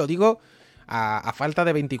fíjate, lo digo a falta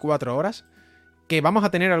de 24 horas, que vamos a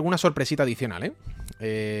tener alguna sorpresita adicional,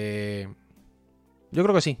 yo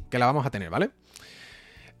creo que sí, que la vamos a tener, ¿vale?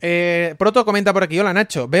 Proto comenta por aquí: hola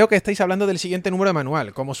Nacho, veo que estáis hablando del siguiente número de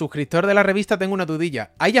manual. Como suscriptor de la revista tengo una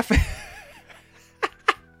dudilla. ¿Haya fecha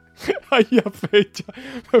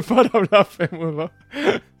para Blasphemous 2?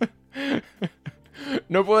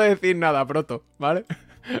 No puedo decir nada, Proto, ¿vale?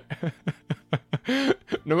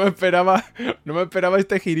 No me esperaba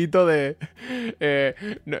este girito de...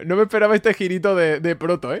 no me esperaba este girito de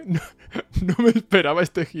Proto, ¿eh? No me esperaba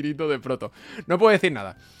este girito de Proto. No puedo decir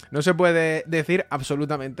nada. No se puede decir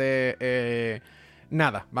absolutamente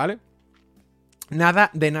nada, ¿vale?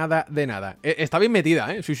 Nada de nada de nada. Está bien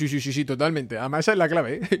metida, ¿eh? Sí, totalmente. Además esa es la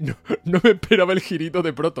clave, ¿eh? No me esperaba el girito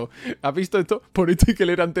de Proto. ¿Has visto esto? Por esto hay que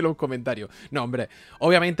leer ante los comentarios. No, hombre.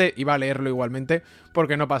 Obviamente iba a leerlo igualmente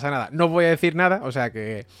porque no pasa nada. No voy a decir nada, o sea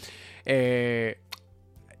que...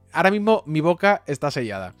 ahora mismo mi boca está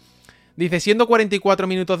sellada. Dice, siendo 44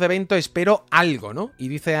 minutos de evento, espero algo, ¿no? Y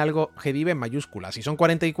dice algo Gedive en mayúsculas. Si son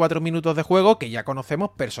 44 minutos de juego, que ya conocemos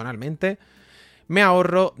personalmente... Me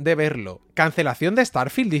ahorro de verlo. ¿Cancelación de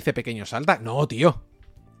Starfield? Dice Pequeño Salta. No, tío.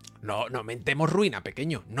 No mentemos ruina,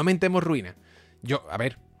 pequeño. No mentemos ruina. A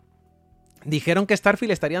ver. Dijeron que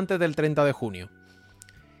Starfield estaría antes del 30 de junio.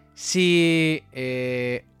 Si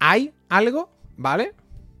hay algo, ¿vale?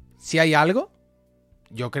 Si hay algo,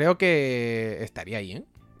 yo creo que estaría ahí, ¿eh?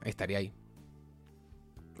 Estaría ahí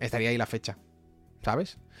la fecha.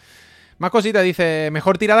 ¿Sabes? Más cositas, dice,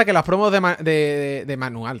 mejor tirada que las promos de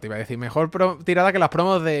manual, te iba a decir, mejor tirada que las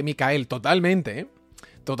promos de Micael, totalmente, ¿eh?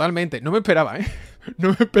 Totalmente, no me esperaba, ¿eh? No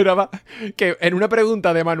me esperaba que en una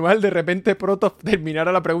pregunta de manual de repente Proto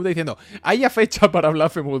terminara la pregunta diciendo, ¿hay fecha para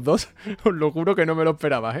Blasphemous 2? Os lo juro que no me lo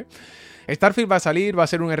esperaba, ¿eh? Starfield va a salir, va a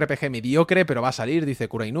ser un RPG mediocre, pero va a salir, dice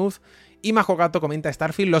Kurainuz. Y Majo Gato comenta,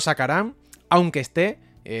 Starfield lo sacarán, aunque esté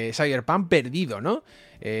Cyberpunk perdido, ¿no?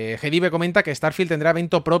 Gedive comenta que Starfield tendrá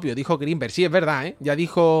evento propio, dijo Greenberg. Sí, es verdad, ¿eh? Ya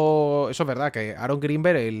dijo, eso es verdad, que Aaron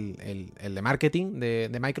Greenberg, el de marketing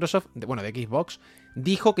de Microsoft, de Xbox,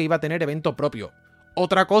 dijo que iba a tener evento propio.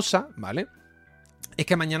 Otra cosa, ¿vale? Es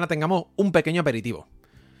que mañana tengamos un pequeño aperitivo.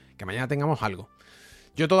 Que mañana tengamos algo.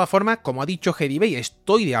 Yo de todas formas, como ha dicho Gedive, y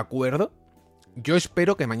estoy de acuerdo, yo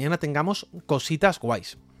espero que mañana tengamos cositas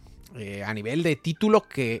guays. A nivel de títulos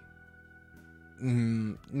que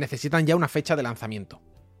necesitan ya una fecha de lanzamiento.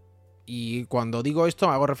 Y cuando digo esto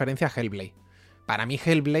hago referencia a Hellblade. Para mí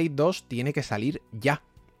Hellblade 2 tiene que salir ya.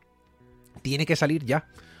 Tiene que salir ya.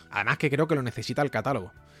 Además que creo que lo necesita el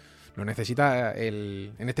catálogo. Lo necesita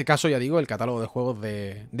en este caso, ya digo, el catálogo de juegos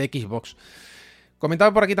de Xbox.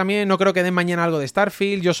 Comentaba por aquí también, no creo que den mañana algo de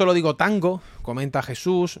Starfield. Yo solo digo Tango, comenta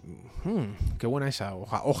Jesús. Qué buena esa.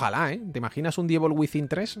 Ojalá, ¿eh? ¿Te imaginas un The Evil Within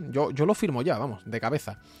 3? Yo lo firmo ya, vamos, de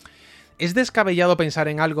cabeza. ¿Es descabellado pensar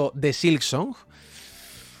en algo de Silksong?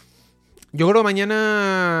 Yo creo que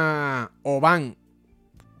mañana o van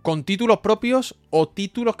con títulos propios o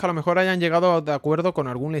títulos que a lo mejor hayan llegado de acuerdo con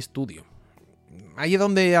algún estudio. Ahí es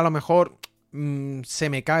donde a lo mejor se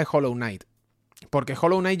me cae Hollow Knight. Porque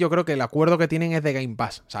Hollow Knight yo creo que el acuerdo que tienen es de Game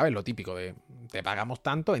Pass, ¿sabes? Lo típico de te pagamos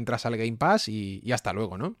tanto, entras al Game Pass y hasta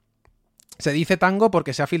luego, ¿no? Se dice Tango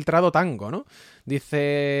porque se ha filtrado Tango, ¿no?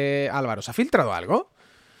 Dice Álvaro, ¿se ha filtrado algo?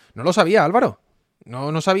 No lo sabía, Álvaro.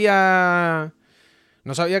 No sabía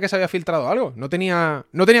No sabía que se había filtrado algo. No tenía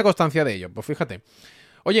constancia de ello. Pues fíjate.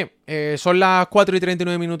 Oye, son las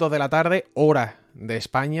 4:39 de la tarde, hora de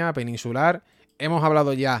España, peninsular. Hemos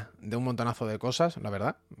hablado ya de un montonazo de cosas, la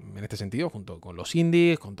verdad, en este sentido, junto con los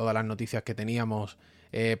indies, con todas las noticias que teníamos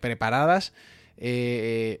preparadas.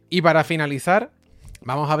 Y para finalizar,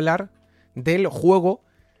 vamos a hablar del juego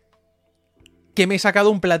que me he sacado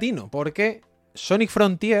un platino, porque Sonic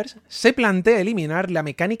Frontiers se plantea eliminar la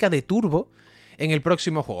mecánica de turbo en el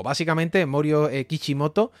próximo juego. Básicamente, Morio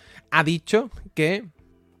Kishimoto ha dicho que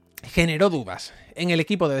generó dudas en el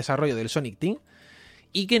equipo de desarrollo del Sonic Team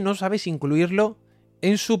y que no sabe si incluirlo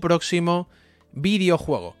en su próximo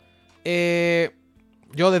videojuego.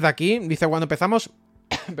 Yo desde aquí, dice, cuando empezamos...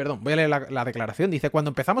 Perdón, voy a leer la declaración. Dice,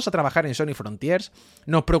 cuando empezamos a trabajar en Sonic Frontiers,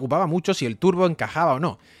 nos preocupaba mucho si el turbo encajaba o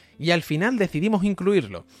no. Y al final decidimos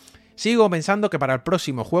incluirlo. Sigo pensando que para el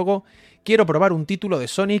próximo juego quiero probar un título de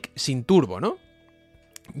Sonic sin turbo, ¿no?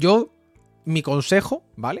 Mi consejo,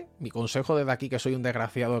 ¿vale? Mi consejo desde aquí, que soy un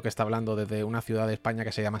desgraciado que está hablando desde una ciudad de España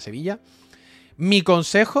que se llama Sevilla. Mi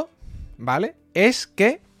consejo, ¿vale? Es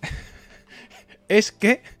que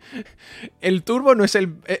el turbo no es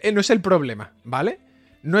el problema, ¿vale?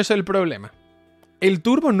 No es el problema. El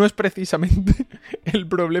turbo no es precisamente el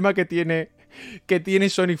problema que tiene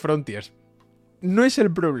Sonic Frontiers. No es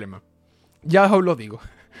el problema. Ya os lo digo.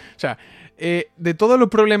 O sea, de todos los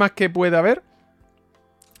problemas que puede haber,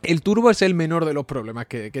 el turbo es el menor de los problemas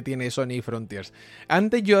que tiene Sonic Frontiers.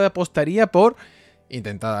 Antes yo apostaría por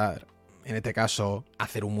intentar, en este caso,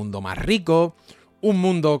 hacer un mundo más rico, un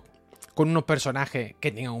mundo con unos personajes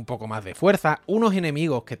que tengan un poco más de fuerza, unos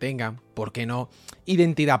enemigos que tengan, ¿por qué no?,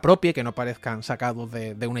 identidad propia, que no parezcan sacados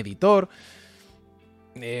de un editor,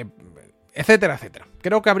 etcétera, etcétera.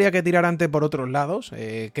 Creo que habría que tirar antes por otros lados,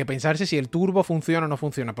 que pensarse si el turbo funciona o no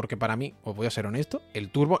funciona, porque para mí, os voy a ser honesto, el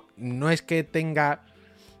turbo no es que tenga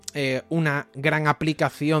una gran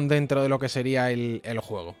aplicación dentro de lo que sería el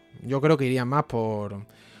juego. Yo creo que iría más por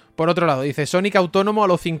otro lado. Dice Sonic autónomo a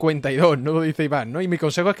los 52, ¿no? Dice Iván, ¿no? Y mi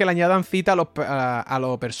consejo es que le añadan cita a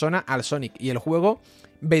los personas al Sonic. Y el juego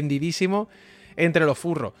vendidísimo entre los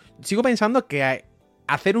furros. Sigo pensando que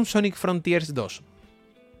hacer un Sonic Frontiers 2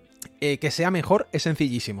 que sea mejor es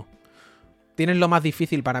sencillísimo. Tienes lo más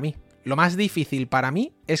difícil para mí. Lo más difícil para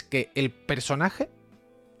mí es que el personaje,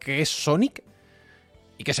 que es Sonic,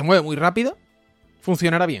 y que se mueve muy rápido,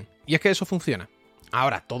 funcionará bien. Y es que eso funciona.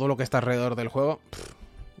 Ahora, todo lo que está alrededor del juego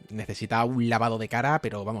necesita un lavado de cara,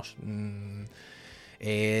 pero vamos,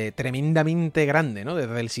 tremendamente grande, ¿no?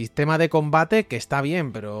 Desde el sistema de combate, que está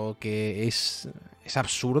bien, pero que es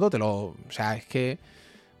absurdo, o sea, es que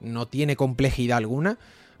no tiene complejidad alguna,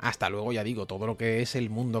 hasta luego, ya digo, todo lo que es el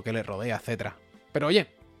mundo que le rodea, etcétera. Pero oye,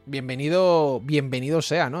 bienvenido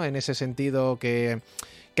sea, ¿no? En ese sentido que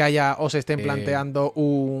os estén planteando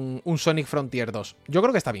un Sonic Frontier 2. Yo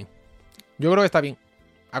creo que está bien.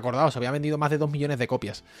 Acordaos, había vendido más de 2 millones de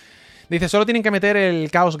copias. Dice, solo tienen que meter el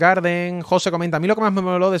Chaos Garden. José comenta, a mí lo que más me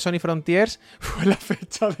moló de Sonic Frontiers fue la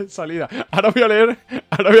fecha de salida. Ahora voy a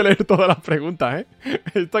leer todas las preguntas, ¿eh?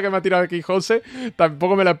 Esta que me ha tirado aquí José,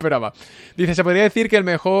 tampoco me la esperaba. Dice, se podría decir que el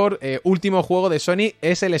mejor último juego de Sonic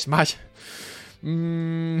es el Smash.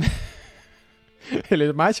 ¿El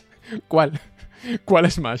Smash? ¿Cuál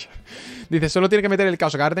Smash? Dice, solo tiene que meter el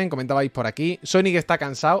Chaos Garden, comentabais por aquí. Sonic está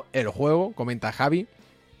cansado, el juego, comenta Javi.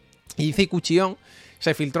 Y dice Cuchillón,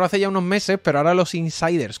 se filtró hace ya unos meses, pero ahora los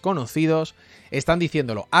insiders conocidos están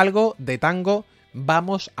diciéndolo. Algo de Tango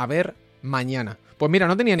vamos a ver mañana. Pues mira,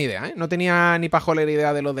 no tenía ni idea, ¿eh? No tenía ni pajolera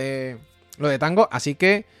idea de lo de Tango, así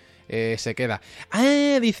que se queda.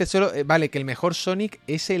 Ah, dice solo, vale, que el mejor Sonic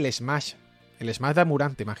es el Smash. El Smash de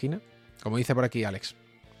Amurán, ¿te imaginas? Como dice por aquí Alex.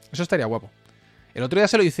 Eso estaría guapo. El otro día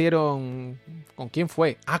se lo hicieron... ¿Con quién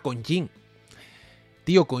fue? Ah, con Jin.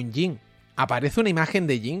 Tío, con Jin. Aparece una imagen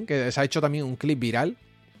de Jin, que se ha hecho también un clip viral.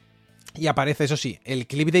 Y aparece, eso sí, el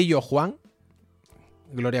clip de Yo Juan.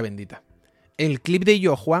 Gloria bendita. El clip de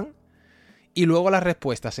Yo Juan. Y luego las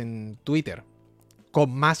respuestas en Twitter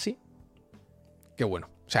con Masi. Qué bueno.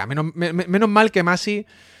 O sea, menos mal que Masi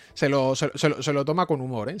se lo toma con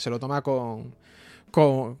humor, ¿eh? Se lo toma con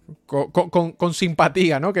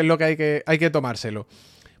simpatía, ¿no? Que es lo que hay que tomárselo.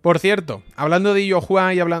 Por cierto, hablando de Yo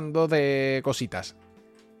Juan y hablando de cositas,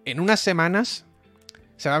 en unas semanas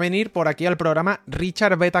se va a venir por aquí al programa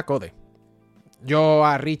Richard Beta Code. Yo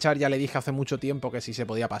a Richard ya le dije hace mucho tiempo que sí se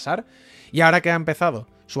podía pasar, y ahora que ha empezado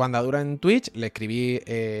su andadura en Twitch, le escribí,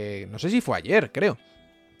 no sé si fue ayer, creo,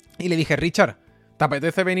 y le dije, Richard, ¿te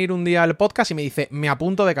apetece venir un día al podcast? Y me dice, me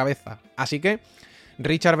apunto de cabeza. Así que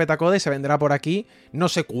Richard Betacode se vendrá por aquí, no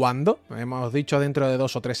sé cuándo, hemos dicho dentro de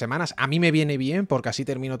 2 o 3 semanas. A mí me viene bien porque así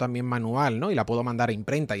termino también manual, ¿no? Y la puedo mandar a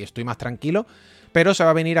imprenta y estoy más tranquilo, pero se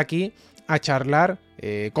va a venir aquí a charlar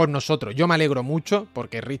con nosotros. Yo me alegro mucho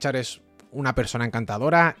porque Richard es una persona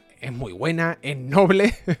encantadora, es muy buena, es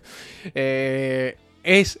noble,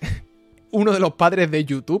 es uno de los padres de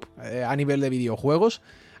YouTube a nivel de videojuegos,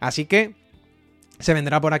 así que se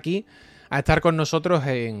vendrá por aquí a estar con nosotros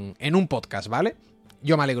en un podcast, ¿vale?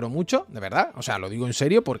 Yo me alegro mucho, de verdad, o sea, lo digo en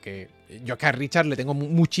serio porque yo es que a Richard le tengo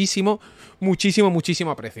muchísimo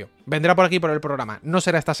aprecio. Vendrá por aquí por el programa, no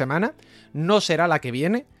será esta semana, no será la que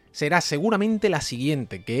viene, será seguramente la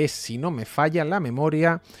siguiente, que es, si no me falla la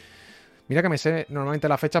memoria, mira que me sé normalmente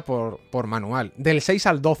las fechas por manual, del 6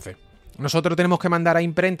 al 12. Nosotros tenemos que mandar a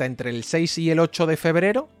imprenta entre el 6 y el 8 de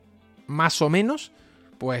febrero, más o menos,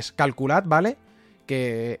 pues calculad, ¿vale?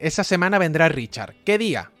 Que esa semana vendrá Richard. ¿Qué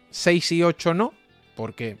día? 6 y 8 no,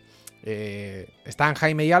 porque están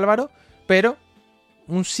Jaime y Álvaro, pero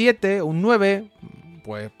un 7, un 9,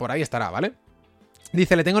 pues por ahí estará, ¿vale?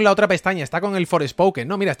 Dice, le tengo en la otra pestaña, está con el Forspoken.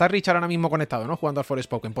 No, mira, está Richard ahora mismo conectado, ¿no? Jugando al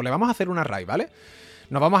Forspoken. Pues le vamos a hacer una raid, ¿vale?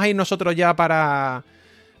 Nos vamos a ir nosotros ya para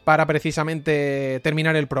precisamente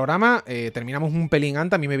terminar el programa. Terminamos un pelín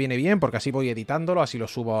antes, a mí me viene bien, porque así voy editándolo, así lo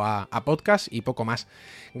subo a podcast y poco más.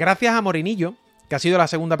 Gracias a Morenillo, que ha sido la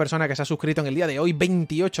segunda persona que se ha suscrito en el día de hoy,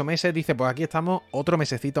 28 meses, dice, pues aquí estamos otro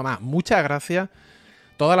mesecito más. Muchas gracias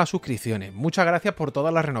todas las suscripciones, muchas gracias por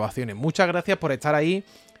todas las renovaciones, muchas gracias por estar ahí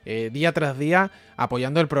día tras día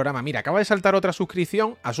apoyando el programa. Mira, acaba de saltar otra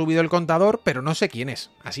suscripción, ha subido el contador, pero no sé quién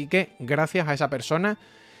es, así que gracias a esa persona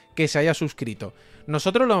que se haya suscrito.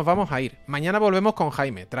 Nosotros nos vamos a ir, mañana volvemos con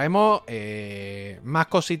Jaime, traemos más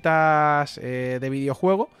cositas de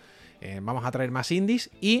videojuego, vamos a traer más indies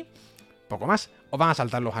y poco más. Os van a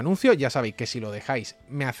saltar los anuncios, ya sabéis que si lo dejáis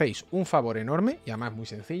me hacéis un favor enorme y además muy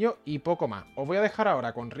sencillo y poco más. Os voy a dejar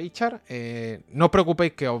ahora con Richard, no os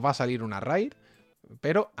preocupéis que os va a salir una raid,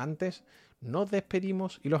 pero antes nos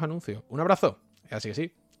despedimos y los anuncios. Un abrazo, así que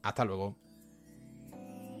sí, hasta luego.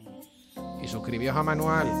 Y suscribíos a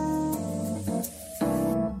Manual.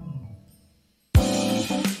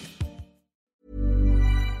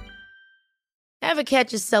 Ever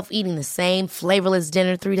catch yourself eating the same flavorless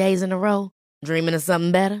dinner 3 days in a row? Dreaming of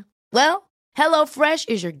something better? Well, HelloFresh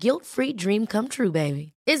is your guilt-free dream come true,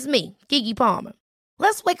 baby. It's me, Keke Palmer.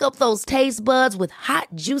 Let's wake up those taste buds with hot,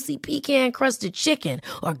 juicy pecan-crusted chicken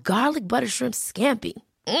or garlic butter shrimp scampi.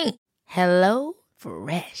 Hello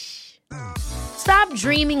Fresh. Stop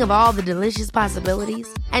dreaming of all the delicious possibilities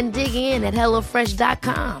and dig in at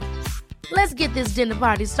HelloFresh.com. Let's get this dinner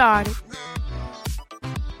party started.